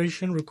another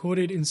narration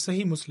recorded in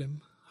Sahih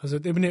Muslim,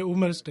 Hazrat Ibn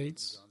Umar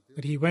states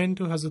that he went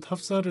to Hazrat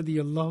Hafsa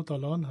radiallahu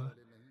ta'ala anha,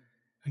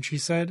 and she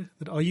said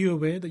that are you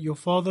aware that your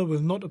father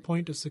will not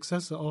appoint a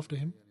successor after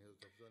him?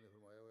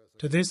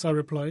 To this I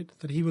replied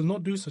that he will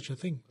not do such a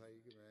thing.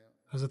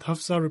 Hazrat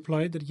Hafsa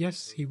replied that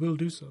yes, he will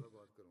do so.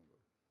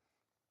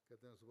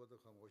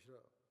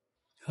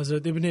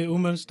 Hazrat Ibn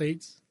Umar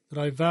states that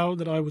I vowed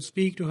that I would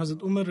speak to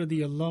Hazrat Umar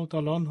radiallahu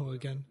ta'ala anhu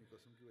again,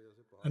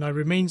 and I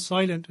remained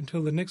silent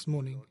until the next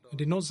morning and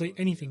did not say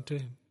anything to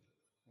him.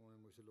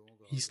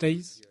 He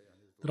states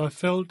that I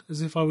felt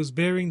as if I was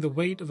bearing the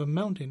weight of a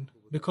mountain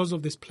because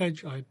of this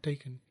pledge I had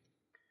taken.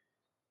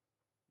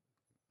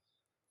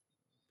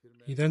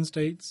 He then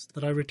states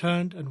that I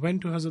returned and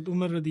went to Hazrat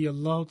Umar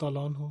radiallahu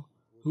ta'ala anhu,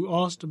 who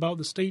asked about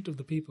the state of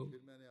the people,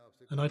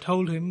 and I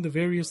told him the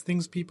various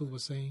things people were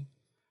saying.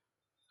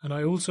 And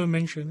I also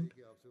mentioned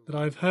that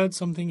I have heard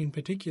something in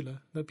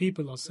particular that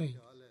people are saying,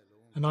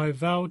 and I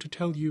vow to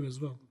tell you as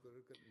well.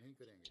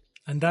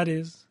 And that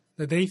is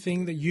that they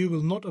think that you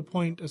will not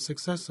appoint a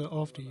successor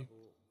after you.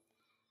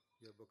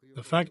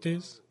 The fact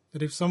is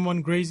that if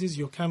someone grazes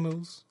your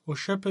camels or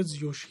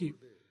shepherds your sheep,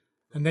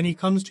 and then he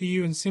comes to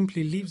you and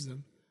simply leaves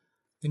them,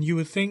 then you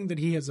would think that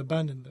he has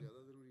abandoned them.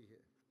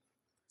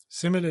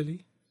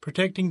 Similarly,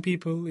 protecting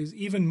people is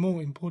even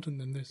more important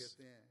than this.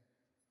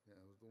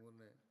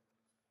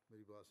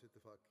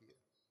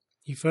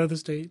 He further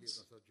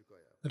states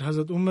that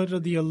Hazrat Umar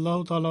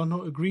radiallahu ta'ala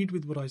anhu agreed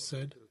with what I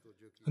said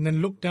and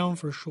then looked down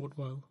for a short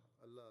while.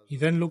 He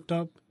then looked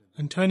up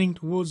and turning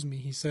towards me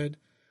he said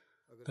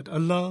that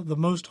Allah the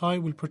Most High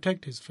will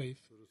protect His faith.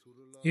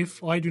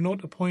 If I do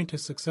not appoint a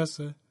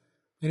successor,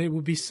 then it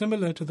will be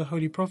similar to the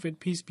Holy Prophet,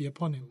 peace be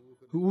upon him,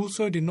 who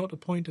also did not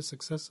appoint a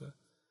successor.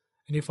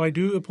 And if I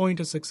do appoint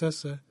a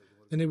successor,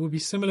 then it will be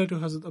similar to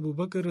Hazrat Abu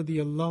Bakr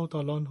radiallahu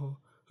ta'ala anhu,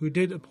 who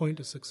did appoint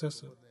a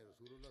successor.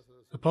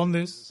 Upon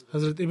this,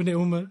 Hazrat Ibn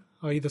Umar,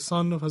 i.e. the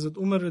son of Hazrat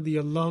Umar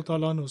radiallahu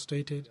ta'ala anhu,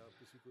 stated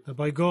that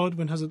by God,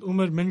 when Hazrat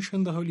Umar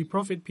mentioned the Holy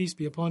Prophet, peace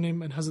be upon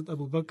him, and Hazrat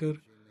Abu Bakr,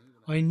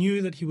 I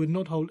knew that he would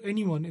not hold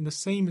anyone in the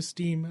same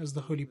esteem as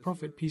the Holy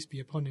Prophet, peace be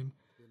upon him,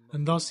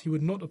 and thus he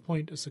would not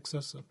appoint a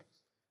successor.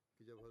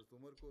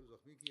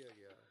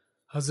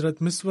 Hazrat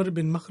Miswar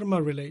bin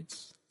Makhrama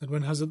relates that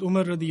when Hazrat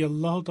Umar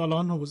radiallahu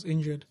ta'ala anhu was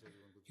injured,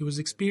 he was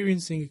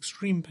experiencing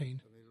extreme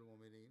pain.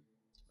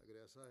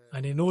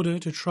 And in order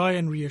to try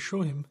and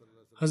reassure him,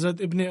 Hazrat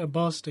Ibn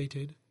Abbas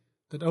stated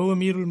that, O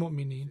Amirul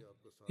Mu'mineen,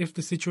 if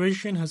the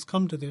situation has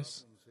come to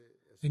this,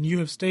 then you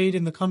have stayed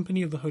in the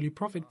company of the Holy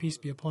Prophet, peace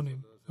be upon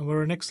him, and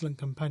were an excellent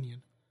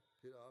companion.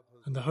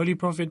 And the Holy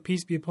Prophet,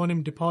 peace be upon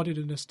him, departed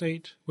in a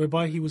state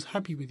whereby he was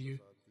happy with you.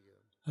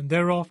 And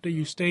thereafter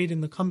you stayed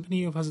in the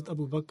company of Hazrat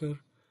Abu Bakr,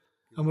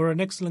 and were an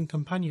excellent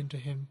companion to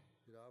him.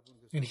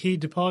 And he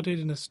departed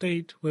in a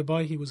state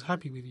whereby he was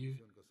happy with you.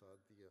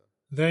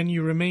 Then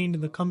you remained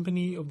in the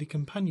company of the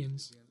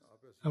companions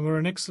and were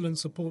an excellent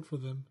support for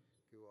them.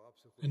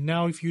 And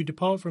now if you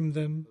depart from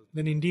them,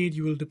 then indeed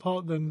you will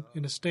depart them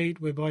in a state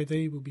whereby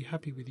they will be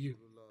happy with you.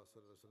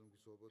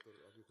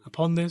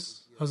 Upon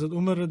this, Hazrat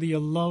Umar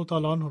radiyallahu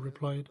ta'ala anhu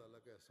replied,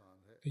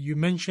 that you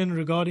mentioned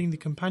regarding the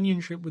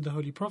companionship with the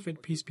Holy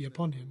Prophet, peace be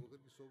upon him,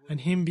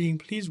 and him being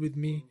pleased with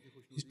me,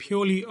 is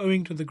purely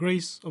owing to the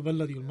grace of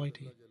Allah the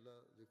Almighty.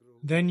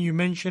 Then you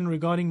mentioned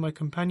regarding my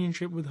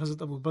companionship with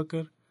Hazrat Abu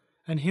Bakr,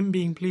 and him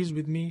being pleased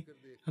with me,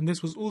 and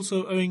this was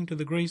also owing to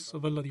the grace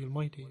of Allah the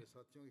Almighty.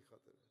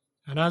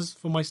 And as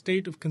for my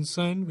state of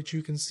concern, which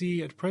you can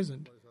see at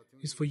present,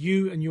 is for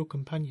you and your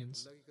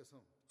companions.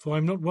 For I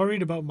am not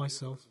worried about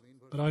myself,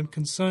 but I am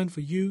concerned for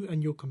you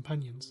and your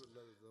companions.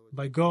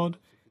 By God,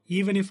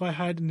 even if I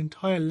had an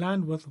entire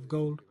land worth of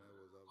gold,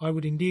 I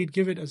would indeed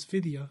give it as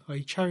fidya,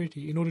 i.e.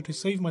 charity, in order to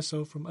save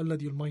myself from Allah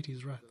the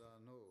Almighty's wrath.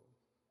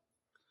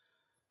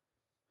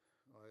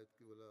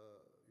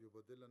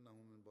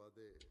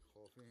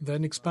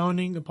 Then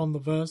expounding upon the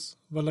verse,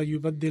 وَلَا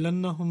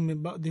يُبَدِّلَنَّهُمْ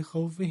مِنْ بَعْدِ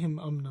خَوْفِهِمْ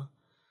أَمْنًا,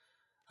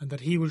 and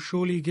that He will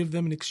surely give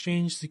them in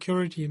exchange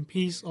security and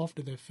peace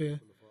after their fear,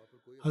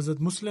 Hazrat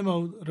Muslim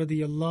Maud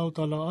radiyallahu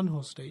ta'ala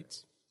anhu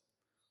states,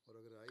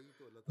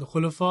 the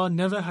Khulafa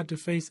never had to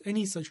face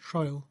any such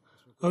trial,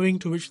 owing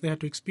to which they had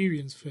to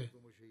experience fear.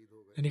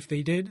 And if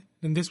they did,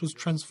 then this was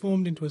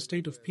transformed into a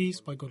state of peace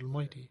by God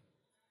Almighty.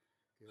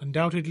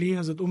 Undoubtedly,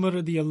 Hazrat Umar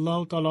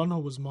radiyallahu ta'ala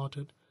anhu was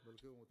martyred,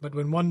 but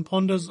when one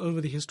ponders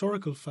over the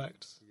historical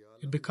facts,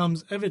 it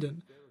becomes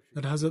evident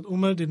that Hazrat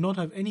Umar did not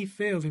have any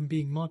fear of him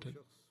being martyred.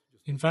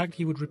 In fact,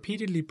 he would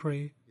repeatedly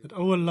pray that,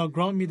 "O Allah,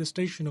 grant me the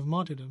station of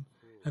martyrdom,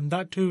 and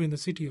that too in the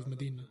city of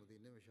Medina."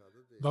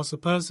 Thus, a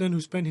person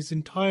who spent his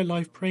entire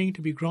life praying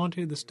to be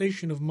granted the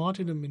station of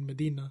martyrdom in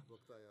Medina,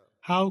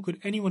 how could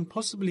anyone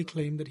possibly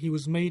claim that he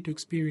was made to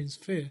experience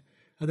fear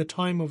at the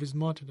time of his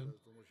martyrdom,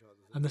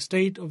 and the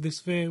state of this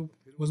fear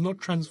was not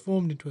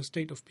transformed into a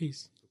state of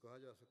peace?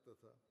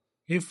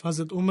 If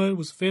Hazrat Umar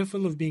was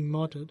fearful of being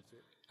martyred,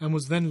 and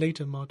was then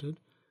later martyred,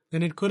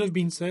 then it could have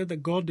been said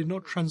that God did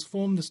not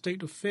transform the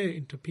state of fear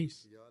into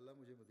peace.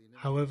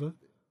 However,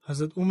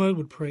 Hazrat Umar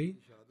would pray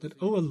that,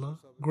 "O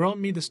Allah, grant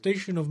me the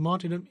station of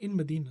martyrdom in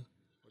Medina."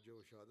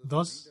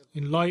 Thus,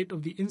 in light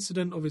of the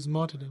incident of his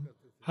martyrdom,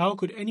 how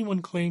could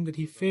anyone claim that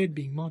he feared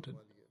being martyred?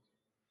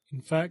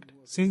 In fact,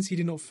 since he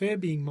did not fear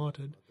being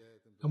martyred,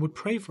 and would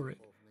pray for it,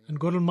 and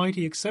God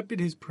Almighty accepted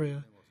his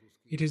prayer,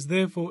 it is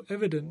therefore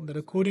evident that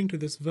according to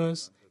this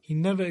verse, he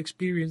never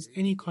experienced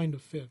any kind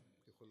of fear.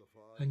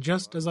 And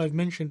just as I've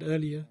mentioned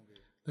earlier,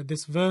 that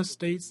this verse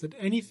states that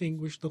anything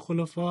which the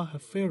Khulafa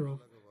have fear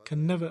of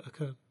can never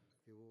occur.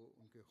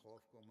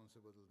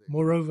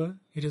 Moreover,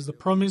 it is the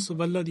promise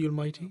of Allah the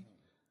Almighty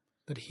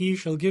that He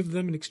shall give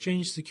them in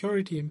exchange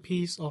security and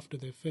peace after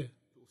their fear.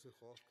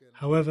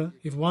 However,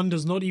 if one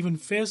does not even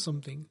fear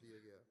something,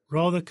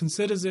 rather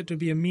considers it to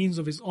be a means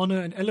of his honor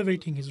and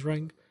elevating his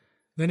rank,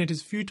 then it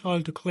is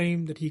futile to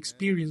claim that he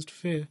experienced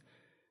fear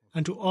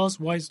and to ask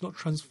why it's not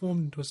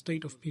transformed into a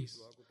state of peace.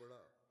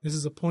 This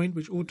is a point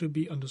which ought to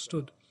be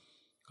understood.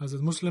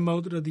 Hazrat Muslim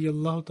Maud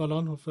radiyallahu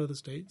ta'ala anhu further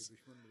states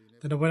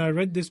that when I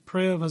read this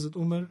prayer of Hazrat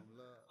Umar,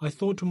 I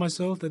thought to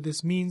myself that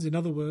this means, in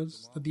other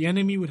words, that the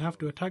enemy would have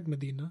to attack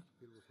Medina,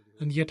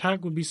 and the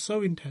attack would be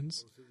so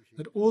intense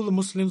that all the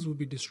Muslims would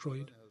be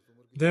destroyed.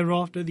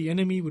 Thereafter, the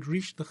enemy would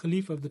reach the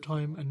Khalifa of the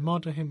time and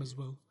martyr him as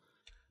well.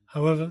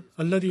 However,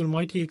 Allah the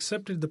Almighty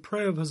accepted the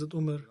prayer of Hazrat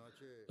Umar,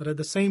 but at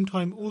the same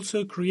time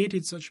also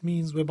created such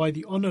means whereby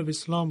the honor of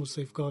Islam was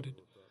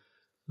safeguarded.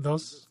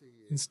 Thus,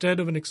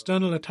 instead of an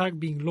external attack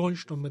being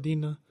launched on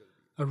Medina,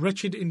 a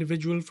wretched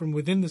individual from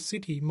within the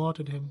city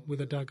martyred him with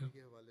a dagger.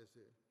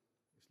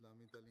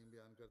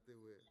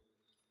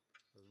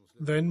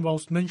 Then,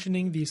 whilst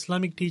mentioning the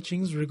Islamic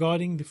teachings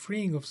regarding the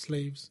freeing of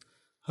slaves,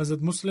 Hazrat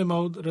Muslim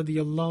Maud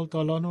radiyallahu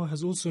ta'ala anhu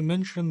has also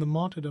mentioned the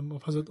martyrdom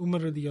of Hazrat Umar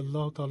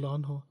radiyallahu ta'ala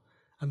anhu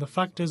and the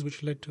factors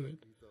which led to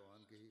it.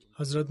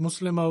 Hazrat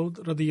Muslim Maud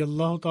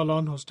radiyallahu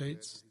ta'ala anhu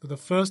states that the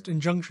first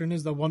injunction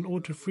is that one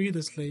ought to free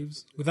the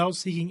slaves without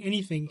seeking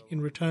anything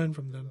in return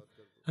from them,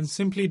 and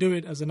simply do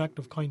it as an act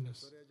of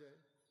kindness.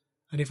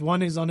 And if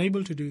one is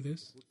unable to do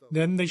this,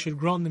 then they should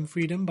grant them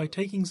freedom by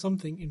taking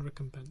something in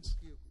recompense.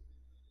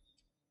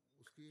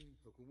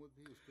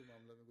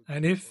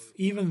 And if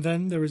even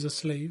then there is a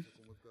slave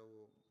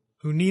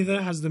who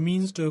neither has the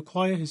means to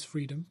acquire his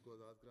freedom,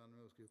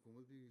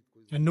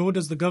 and nor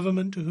does the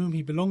government to whom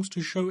he belongs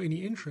to show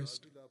any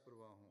interest,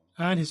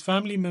 and his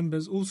family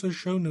members also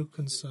show no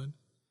concern,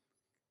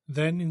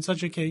 then in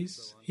such a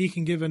case he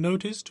can give a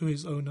notice to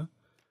his owner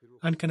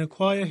and can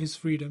acquire his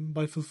freedom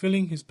by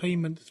fulfilling his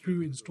payment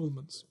through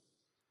installments.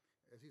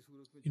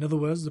 In other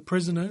words, the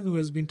prisoner who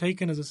has been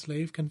taken as a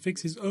slave can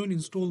fix his own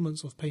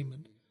installments of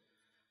payment.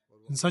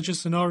 In such a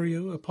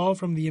scenario, apart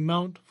from the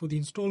amount for the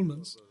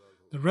installments,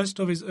 the rest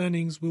of his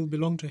earnings will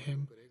belong to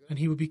him and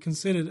he will be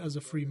considered as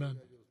a free man.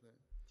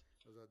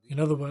 In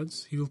other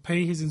words, he will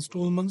pay his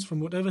installments from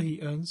whatever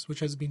he earns,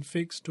 which has been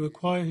fixed to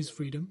acquire his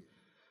freedom,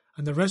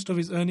 and the rest of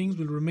his earnings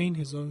will remain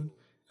his own,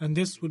 and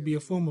this would be a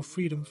form of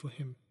freedom for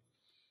him.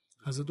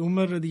 Hazrat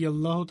Umar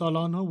radiallahu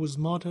ta'ala anhu was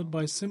martyred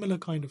by a similar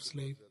kind of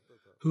slave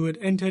who had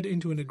entered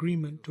into an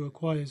agreement to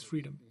acquire his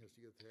freedom.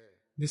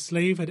 This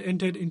slave had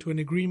entered into an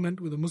agreement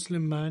with a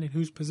Muslim man in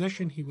whose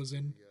possession he was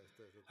in,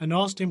 and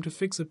asked him to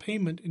fix a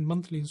payment in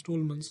monthly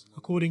installments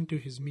according to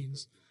his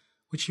means,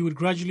 which he would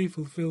gradually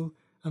fulfill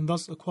and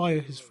thus acquire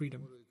his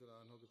freedom.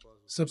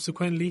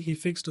 Subsequently, he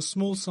fixed a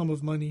small sum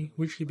of money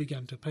which he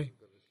began to pay.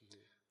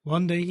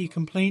 One day he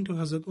complained to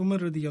Hazrat Umar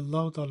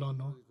radiallahu ta'ala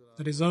anhu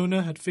that his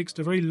owner had fixed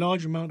a very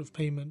large amount of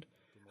payment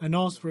and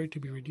asked for it to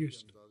be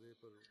reduced.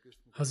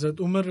 Hazrat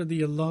Umar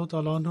radiallahu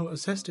ta'ala anhu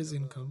assessed his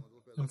income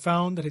and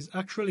found that his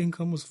actual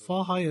income was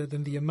far higher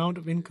than the amount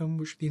of income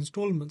which the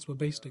installments were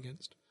based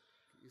against.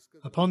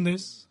 Upon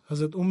this,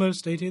 Hazrat Umar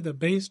stated that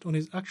based on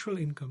his actual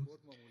income,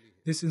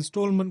 this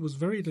installment was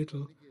very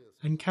little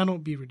and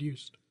cannot be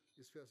reduced.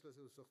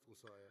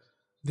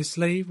 The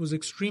slave was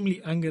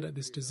extremely angered at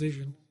this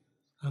decision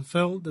and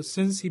felt that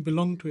since he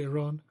belonged to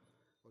Iran,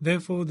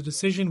 therefore the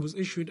decision was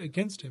issued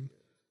against him,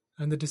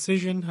 and the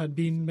decision had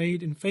been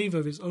made in favor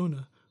of his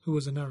owner, who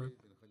was an Arab.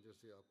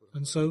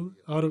 And so,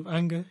 out of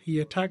anger, he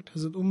attacked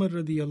Hazrat Umar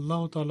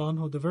radiallahu ta'ala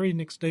anhu the very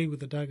next day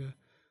with a dagger,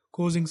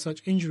 causing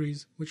such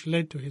injuries which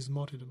led to his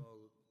martyrdom.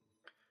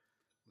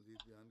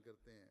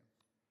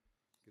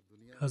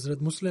 Hazrat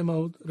Muslim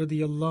Maud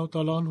radiallahu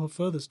ta'ala anhu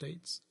further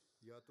states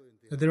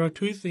that there are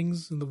two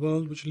things in the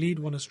world which lead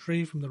one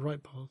astray from the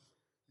right path.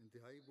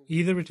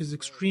 Either it is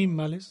extreme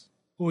malice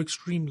or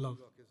extreme love.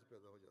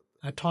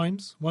 At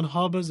times, one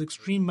harbors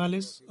extreme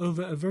malice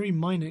over a very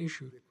minor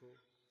issue.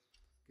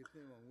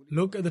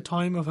 Look at the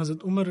time of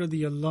Hazrat Umar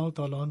radiallahu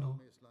ta'ala anhu,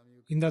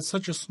 in that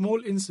such a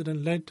small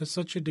incident led to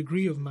such a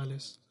degree of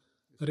malice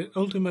that it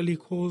ultimately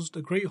caused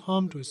a great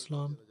harm to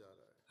Islam,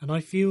 and I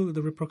feel that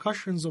the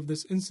repercussions of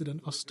this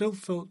incident are still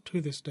felt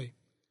to this day.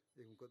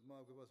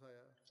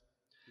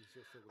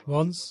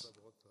 Once,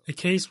 a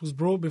case was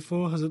brought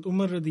before Hazrat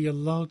Umar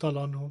radiallahu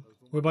ta'ala anhu,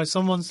 whereby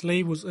someone's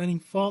slave was earning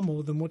far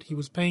more than what he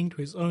was paying to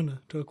his owner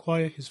to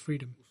acquire his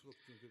freedom.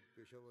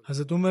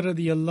 Hazrat Umar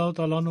radiallahu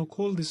ta'ala anhu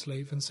called the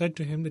slave and said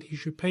to him that he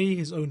should pay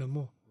his owner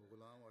more.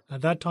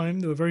 At that time,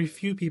 there were very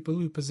few people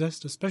who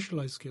possessed a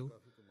specialized skill.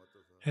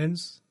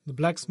 Hence, the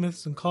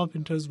blacksmiths and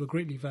carpenters were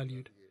greatly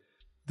valued.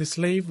 The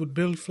slave would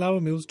build flour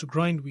mills to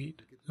grind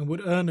wheat and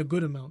would earn a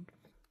good amount.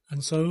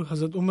 And so,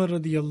 Hazrat Umar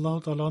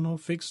radiallahu ta'ala anhu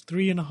fixed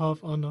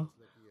 3.5 anna,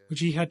 which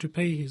he had to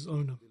pay his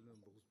owner.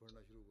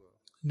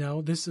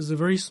 Now, this is a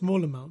very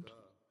small amount.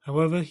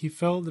 However, he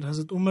felt that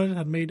Hazrat Umar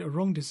had made a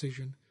wrong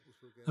decision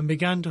and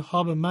began to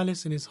harbor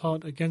malice in his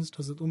heart against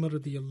Hazrat Umar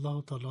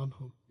radiallahu ta'ala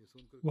anhu.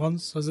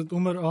 Once, Hazrat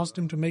Umar asked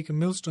him to make a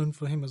millstone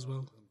for him as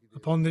well.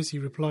 Upon this, he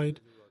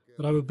replied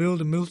that I will build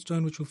a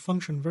millstone which will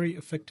function very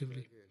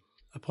effectively.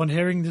 Upon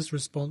hearing this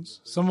response,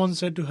 someone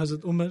said to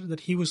Hazrat Umar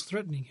that he was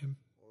threatening him.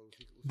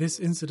 This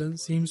incident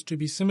seems to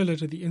be similar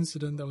to the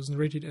incident that was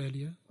narrated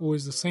earlier, or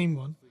is the same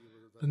one,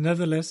 but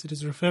nevertheless it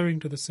is referring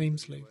to the same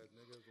slave.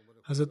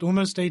 Hazrat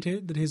Umar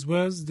stated that his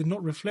words did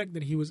not reflect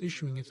that he was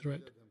issuing a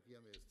threat.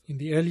 In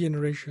the earlier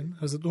narration,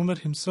 Hazrat Umar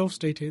himself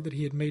stated that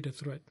he had made a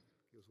threat.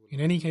 In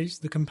any case,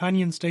 the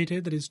companion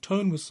stated that his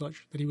tone was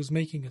such that he was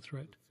making a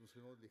threat.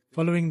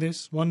 Following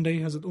this, one day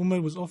Hazrat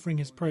Umar was offering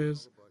his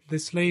prayers.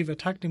 This slave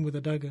attacked him with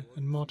a dagger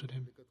and martyred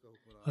him.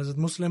 Hazrat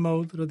Muslim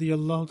Maud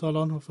radiallahu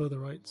ta'ala anhu further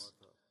writes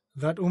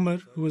that Umar,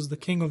 who was the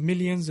king of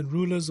millions and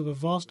rulers of a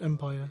vast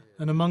empire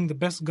and among the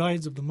best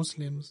guides of the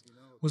Muslims,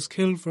 was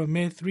killed for a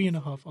mere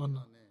 3.5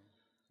 anna.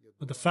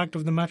 But the fact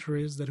of the matter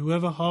is that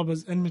whoever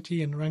harbors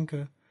enmity and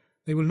rancor,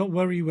 they will not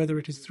worry whether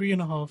it is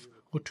 3.5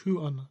 or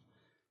 2 anna.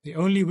 They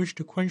only wish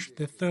to quench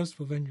their thirst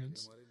for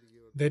vengeance.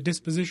 Their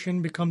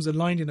disposition becomes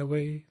aligned in a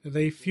way that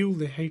they fuel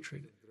their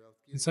hatred.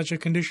 In such a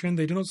condition,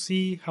 they do not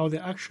see how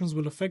their actions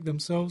will affect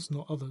themselves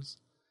nor others.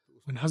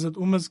 When Hazrat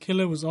Umar's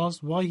killer was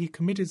asked why he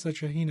committed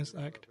such a heinous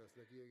act,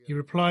 he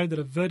replied that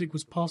a verdict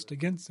was passed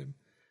against him,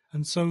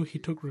 and so he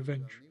took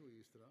revenge.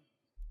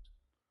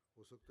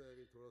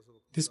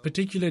 This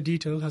particular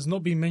detail has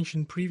not been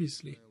mentioned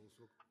previously,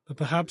 but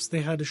perhaps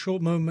they had a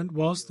short moment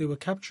whilst they were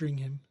capturing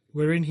him,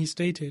 wherein he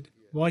stated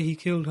why he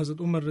killed Hazrat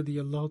Umar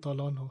radiallahu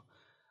ta'ala anhu,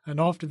 and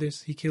after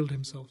this he killed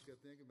himself.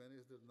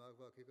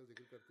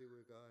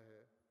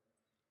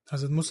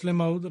 Hazrat Muslim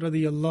Maud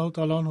radiallahu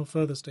ta'ala anhu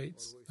further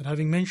states that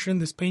having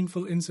mentioned this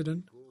painful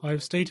incident, I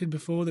have stated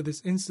before that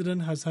this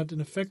incident has had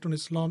an effect on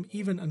Islam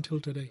even until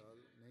today.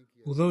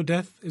 Although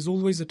death is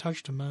always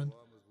attached to man,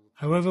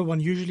 however, one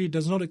usually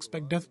does not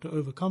expect death to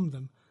overcome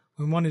them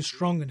when one is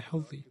strong and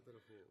healthy.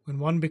 When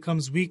one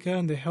becomes weaker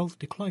and their health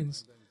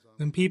declines,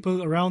 then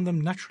people around them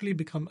naturally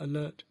become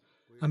alert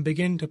and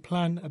begin to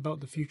plan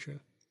about the future.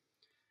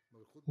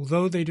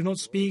 Although they do not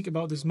speak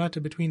about this matter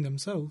between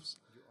themselves,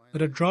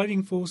 but a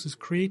driving force is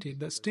created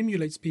that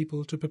stimulates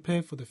people to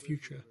prepare for the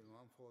future.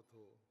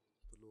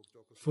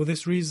 For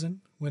this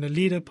reason, when a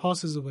leader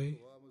passes away,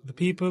 the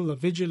people are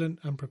vigilant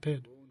and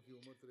prepared.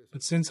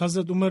 But since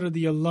Hazrat Umar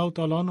radiallahu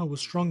ta'ala anhu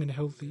was strong and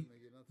healthy,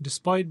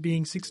 despite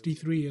being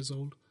 63 years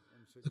old,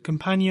 the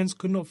companions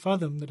could not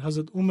fathom that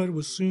Hazrat Umar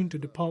was soon to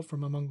depart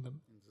from among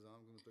them.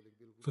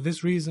 For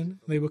this reason,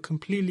 they were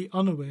completely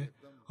unaware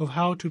of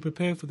how to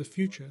prepare for the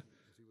future,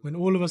 when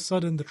all of a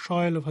sudden the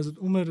trial of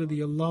Hazrat Umar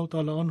radiallahu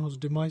ta'ala anhu's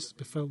demise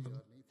befell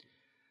them.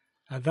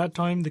 At that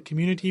time, the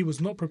community was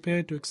not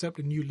prepared to accept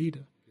a new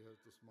leader,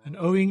 and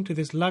owing to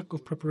this lack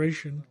of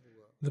preparation,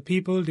 the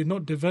people did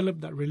not develop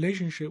that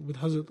relationship with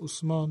Hazrat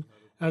Usman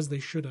as they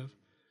should have.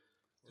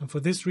 And for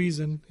this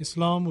reason,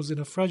 Islam was in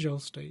a fragile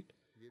state,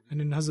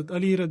 and in Hazrat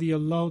Ali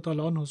radiallahu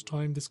ta'ala anhu's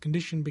time, this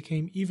condition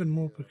became even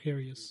more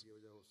precarious.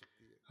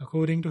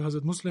 According to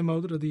Hazrat Muslim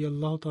Maud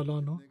radiallahu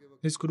ta'ala anhu,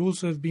 this could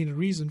also have been a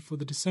reason for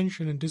the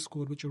dissension and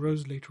discord which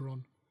arose later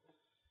on.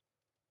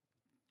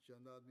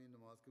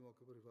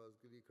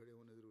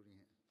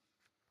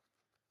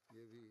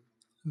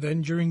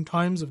 Then, during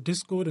times of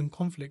discord and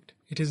conflict,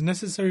 it is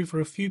necessary for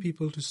a few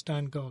people to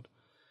stand guard.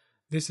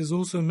 This is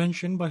also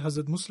mentioned by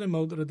Hazrat Muslim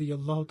Maud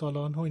radiyallahu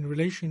ta'ala anhu in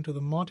relation to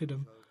the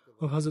martyrdom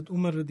of Hazrat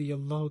Umar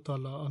radiyallahu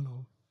ta'ala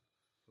anhu.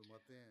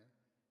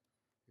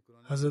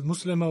 Hazrat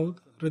Muslim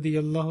Maud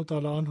radiyallahu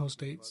ta'ala anhu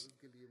states,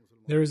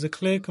 "There is a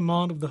clear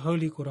command of the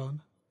Holy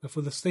Quran that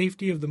for the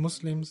safety of the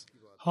Muslims,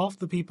 half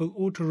the people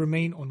ought to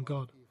remain on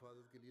guard.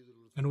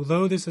 And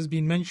although this has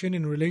been mentioned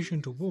in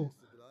relation to war,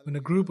 when a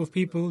group of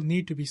people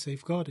need to be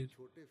safeguarded,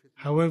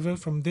 however,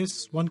 from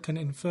this one can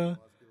infer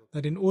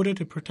that in order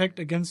to protect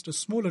against a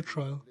smaller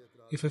trial,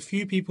 if a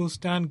few people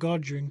stand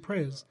guard during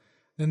prayers,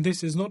 then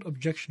this is not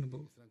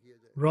objectionable.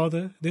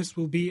 Rather, this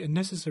will be a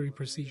necessary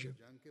procedure."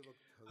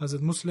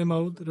 Hazrat Muslim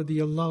Maud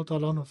radiyallahu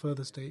ta'ala anhu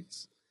further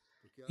states,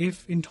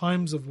 "If in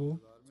times of war,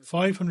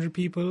 500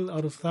 people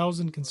out of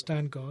 1,000 can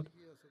stand guard,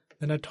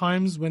 then at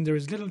times when there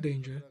is little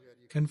danger,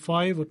 can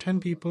 5 or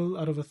 10 people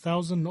out of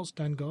 1,000 not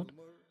stand guard?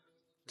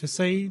 To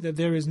say that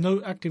there is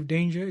no active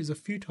danger is a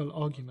futile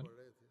argument.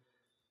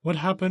 What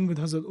happened with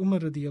Hazrat Umar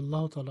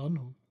radiyallahu ta'ala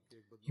anhu?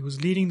 He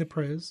was leading the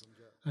prayers,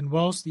 and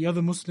whilst the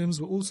other Muslims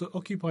were also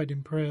occupied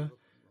in prayer,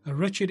 a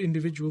wretched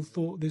individual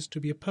thought this to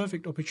be a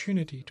perfect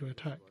opportunity to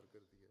attack.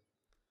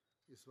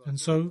 And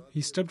so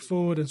he stepped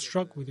forward and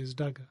struck with his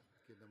dagger.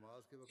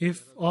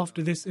 If,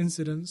 after this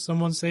incident,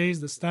 someone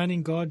says that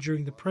standing guard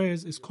during the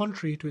prayers is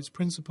contrary to its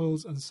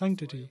principles and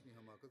sanctity,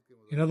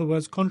 in other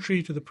words,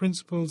 contrary to the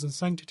principles and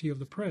sanctity of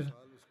the prayer,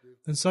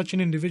 then such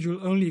an individual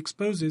only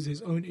exposes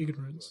his own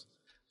ignorance.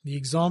 The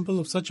example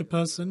of such a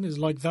person is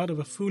like that of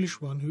a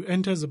foolish one who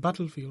enters a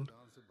battlefield,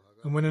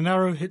 and when an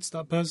arrow hits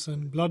that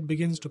person, blood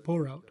begins to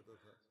pour out,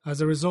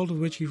 as a result of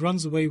which he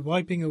runs away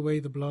wiping away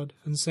the blood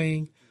and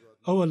saying,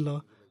 "O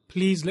Allah,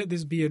 please let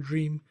this be a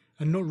dream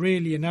and not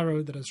really an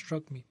arrow that has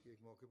struck me."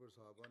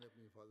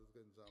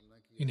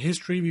 In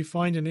history, we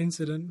find an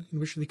incident in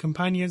which the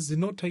companions did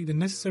not take the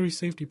necessary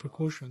safety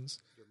precautions,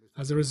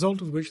 as a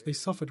result of which they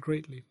suffered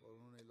greatly.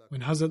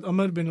 When Hazrat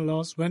Amr bin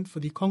al-As went for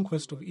the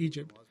conquest of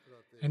Egypt,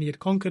 and he had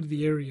conquered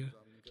the area,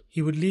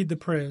 he would lead the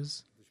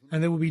prayers,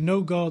 and there would be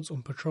no guards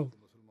on patrol.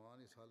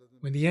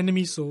 When the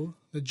enemy saw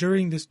that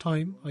during this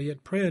time, i.e.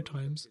 at prayer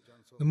times,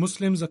 the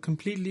Muslims are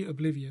completely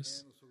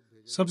oblivious,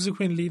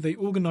 subsequently they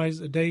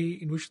organized a day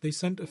in which they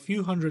sent a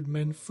few hundred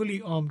men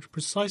fully armed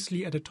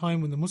precisely at a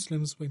time when the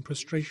Muslims were in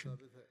prostration.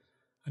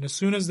 And as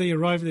soon as they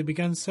arrived, they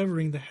began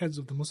severing the heads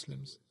of the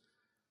Muslims.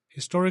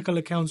 Historical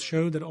accounts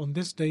show that on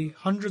this day,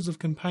 hundreds of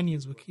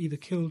companions were either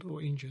killed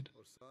or injured.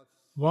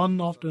 One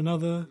after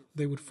another,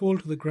 they would fall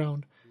to the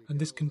ground, and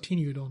this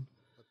continued on.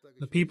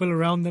 The people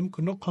around them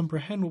could not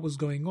comprehend what was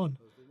going on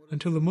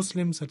until the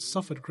Muslims had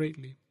suffered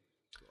greatly.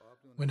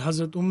 When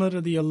Hazrat Umar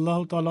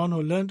radiyallahu ta'ala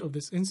anhu learnt of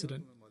this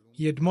incident,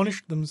 he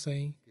admonished them,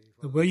 saying,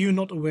 that "Were you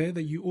not aware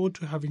that you ought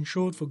to have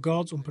ensured for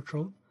guards on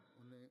patrol?"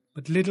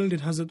 But little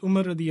did Hazrat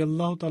Umar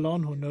radiyallahu ta'ala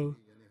anhu know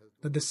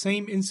that the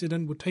same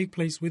incident would take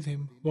place with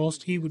him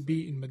whilst he would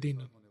be in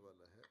Medina.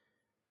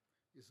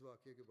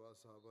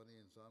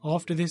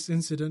 After this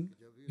incident,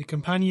 the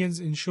companions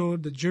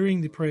ensured that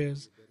during the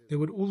prayers there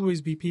would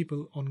always be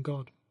people on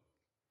guard.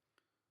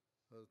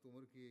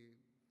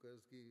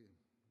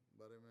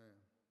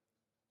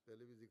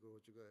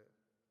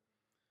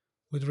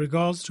 With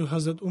regards to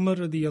Hazrat Umar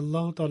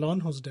radiyallahu ta'ala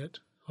anhu's debt,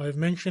 I have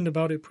mentioned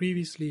about it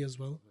previously as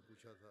well.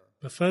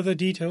 But further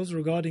details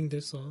regarding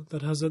this are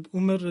that Hazrat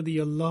Umar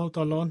radiyallahu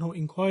ta'ala anhu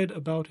inquired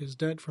about his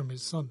debt from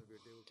his son.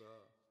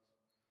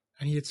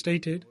 And he had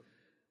stated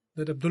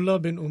that Abdullah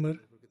bin Umar,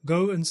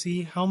 "Go and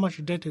see how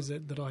much debt is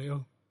it that I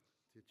owe."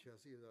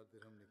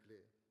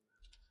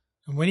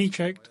 And when he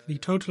checked, the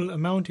total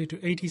amounted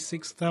to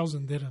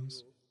 86,000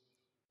 dirhams.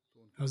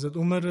 Hazrat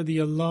Umar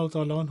radiyallahu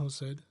ta'ala anhu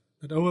said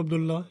that, "O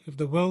Abdullah, if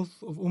the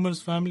wealth of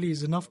Umar's family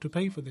is enough to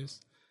pay for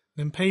this,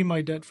 then pay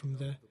my debt from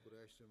there.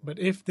 But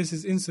if this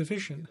is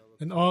insufficient,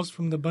 then ask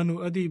from the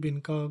Banu Adi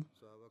bin Ka'b,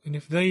 and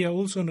if they are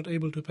also not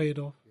able to pay it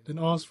off, then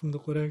ask from the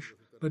Quraysh,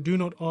 but do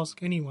not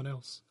ask anyone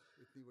else."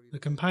 The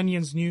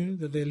companions knew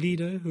that their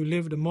leader, who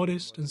lived a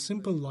modest and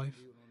simple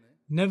life,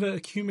 never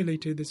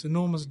accumulated this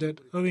enormous debt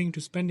owing to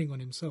spending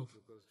on himself.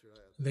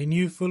 They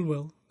knew full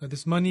well that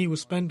this money was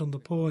spent on the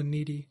poor and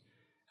needy,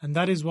 and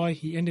that is why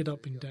he ended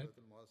up in debt.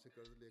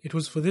 It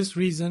was for this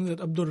reason that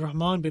Abdul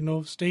Rahman bin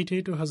Auf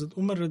stated to Hazrat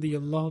Umar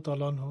radiyallahu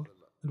ta'ala anhu,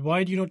 that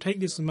 "Why do you not take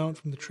this amount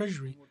from the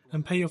treasury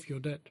and pay off your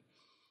debt?"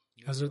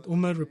 Hazrat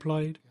Umar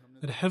replied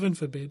that heaven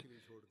forbid,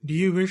 do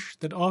you wish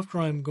that after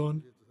I am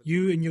gone,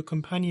 you and your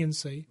companions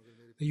say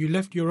that you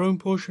left your own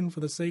portion for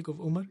the sake of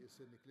Umar?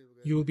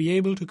 You will be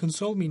able to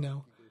console me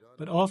now,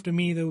 but after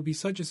me there will be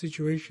such a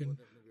situation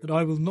that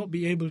I will not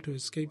be able to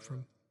escape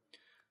from.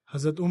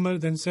 Hazrat Umar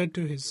then said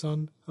to his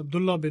son,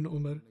 Abdullah bin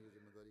Umar,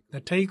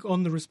 that take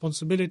on the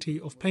responsibility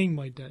of paying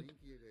my debt.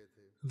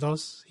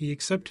 Thus, he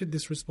accepted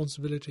this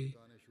responsibility.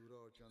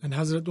 And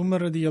Hazrat Umar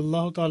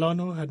radiallahu ta'ala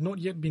anhu had not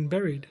yet been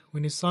buried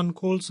when his son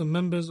called some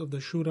members of the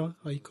Shura,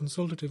 a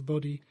consultative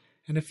body,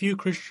 and a few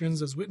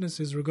Christians as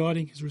witnesses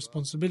regarding his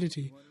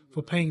responsibility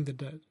for paying the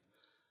debt.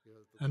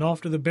 And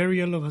after the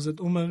burial of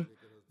Hazrat Umar,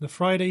 the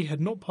Friday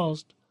had not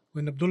passed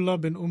when Abdullah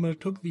bin Umar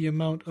took the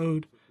amount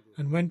owed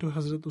and went to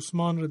Hazrat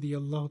Usman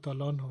radiallahu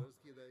ta'ala anhu,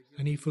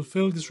 and he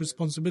fulfilled this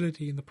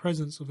responsibility in the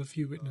presence of a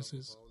few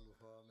witnesses.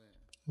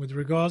 With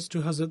regards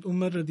to Hazrat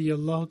Umar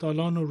radiallahu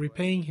ta'ala anhu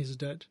repaying his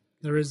debt,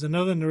 there is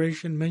another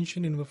narration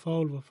mentioned in Wafa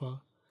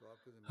al-Wafa.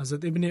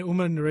 Hazrat Ibn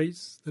Umar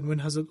narrates that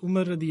when Hazrat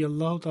Umar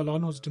radiallahu ta'ala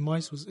anhu's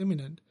demise was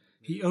imminent,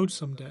 he owed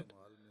some debt.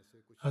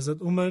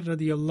 Hazrat Umar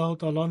radiallahu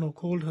ta'ala anhu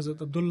called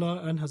Hazrat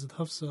Abdullah and Hazrat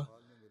Hafsa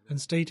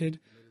and stated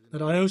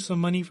that I owe some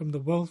money from the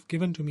wealth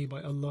given to me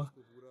by Allah,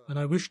 and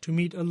I wish to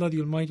meet Allah the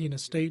Almighty in a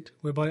state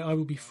whereby I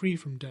will be free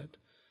from debt.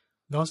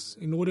 Thus,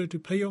 in order to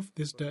pay off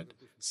this debt,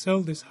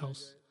 sell this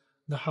house,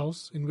 the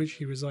house in which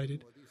he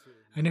resided,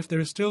 and if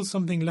there is still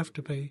something left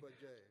to pay,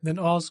 then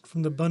ask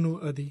from the Banu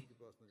Adi.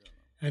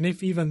 And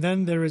if even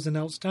then there is an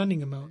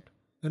outstanding amount,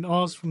 then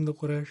ask from the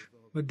Quraysh,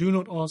 but do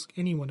not ask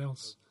anyone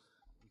else.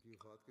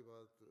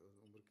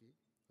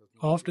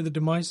 After the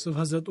demise of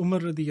Hazrat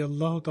Umar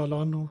radiallahu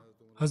ta'ala anhu,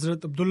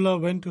 Hazrat Abdullah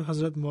went to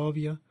Hazrat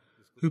Muawiyah,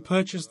 who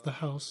purchased the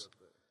house,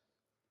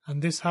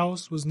 and this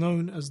house was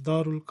known as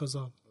Darul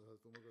Qaza.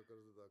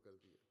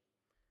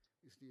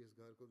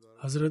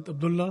 Hazrat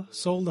Abdullah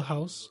sold the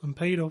house and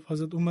paid off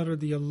Hazrat Umar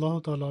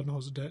radiallahu ta'ala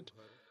anhu's debt,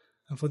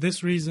 and for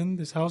this reason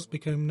this house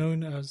became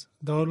known as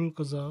Darul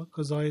Qaza,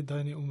 Qazai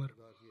Dain Umar.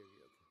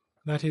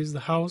 That is,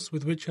 the house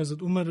with which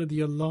Hazrat Umar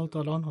radiallahu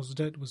ta'ala anhu's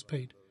debt was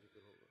paid.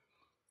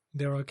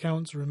 There are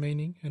accounts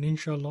remaining, and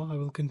inshallah I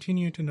will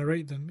continue to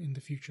narrate them in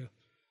the future.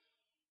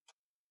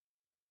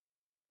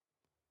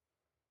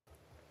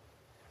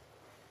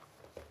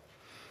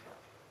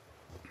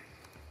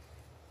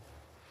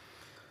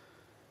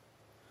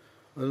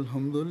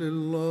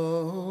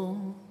 Alhamdulillah,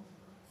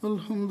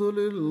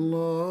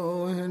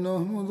 Alhamdulillah,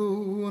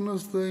 nahmaduhu wa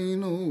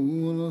nasta'inuhu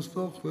wa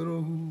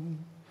nastaghfiruhu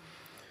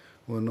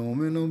wa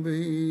nu'minu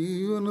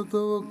bihi wa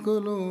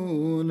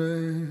natawakkalu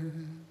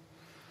alayhi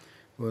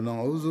wa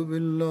na'udhu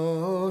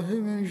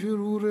billahi min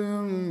shururi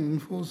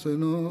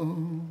anfusina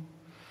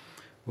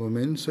wa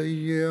min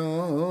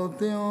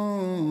sayyiati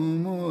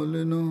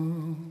a'malina.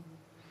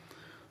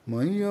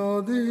 Man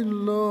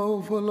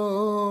yahdihillahu fala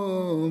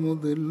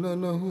mudilla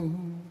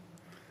lahu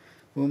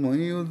ومن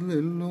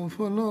يضلل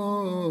فلا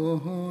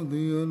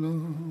هادي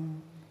له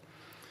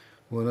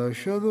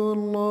ونشهد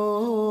أن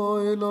لا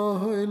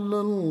إله إلا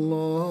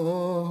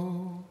الله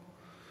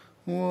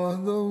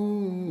وحده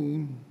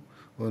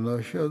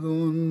ونشهد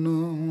أن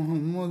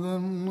محمدا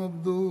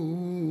عبده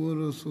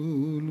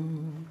ورسوله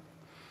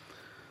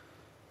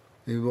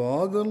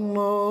عباد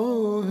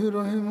الله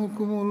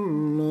رحمكم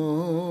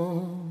الله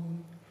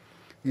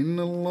إن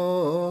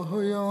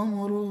الله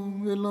يأمر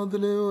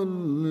بالعدل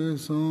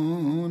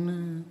والإحسان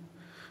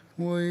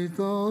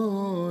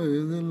وإيتاء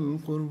ذي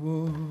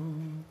القربى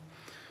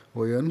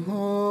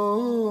وينهى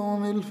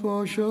عن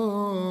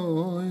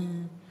الفحشاء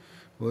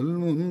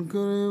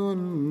والمنكر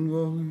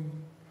والبغي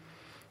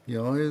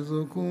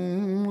يعظكم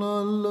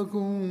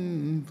لعلكم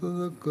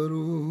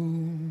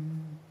تذكرون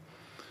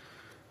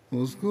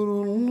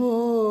اذكروا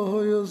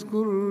الله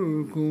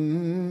يذكركم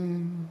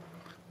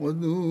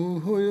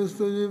وادعوه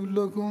يستجب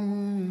لكم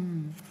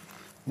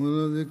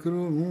ولذكر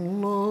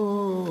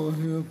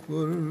الله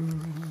أكبر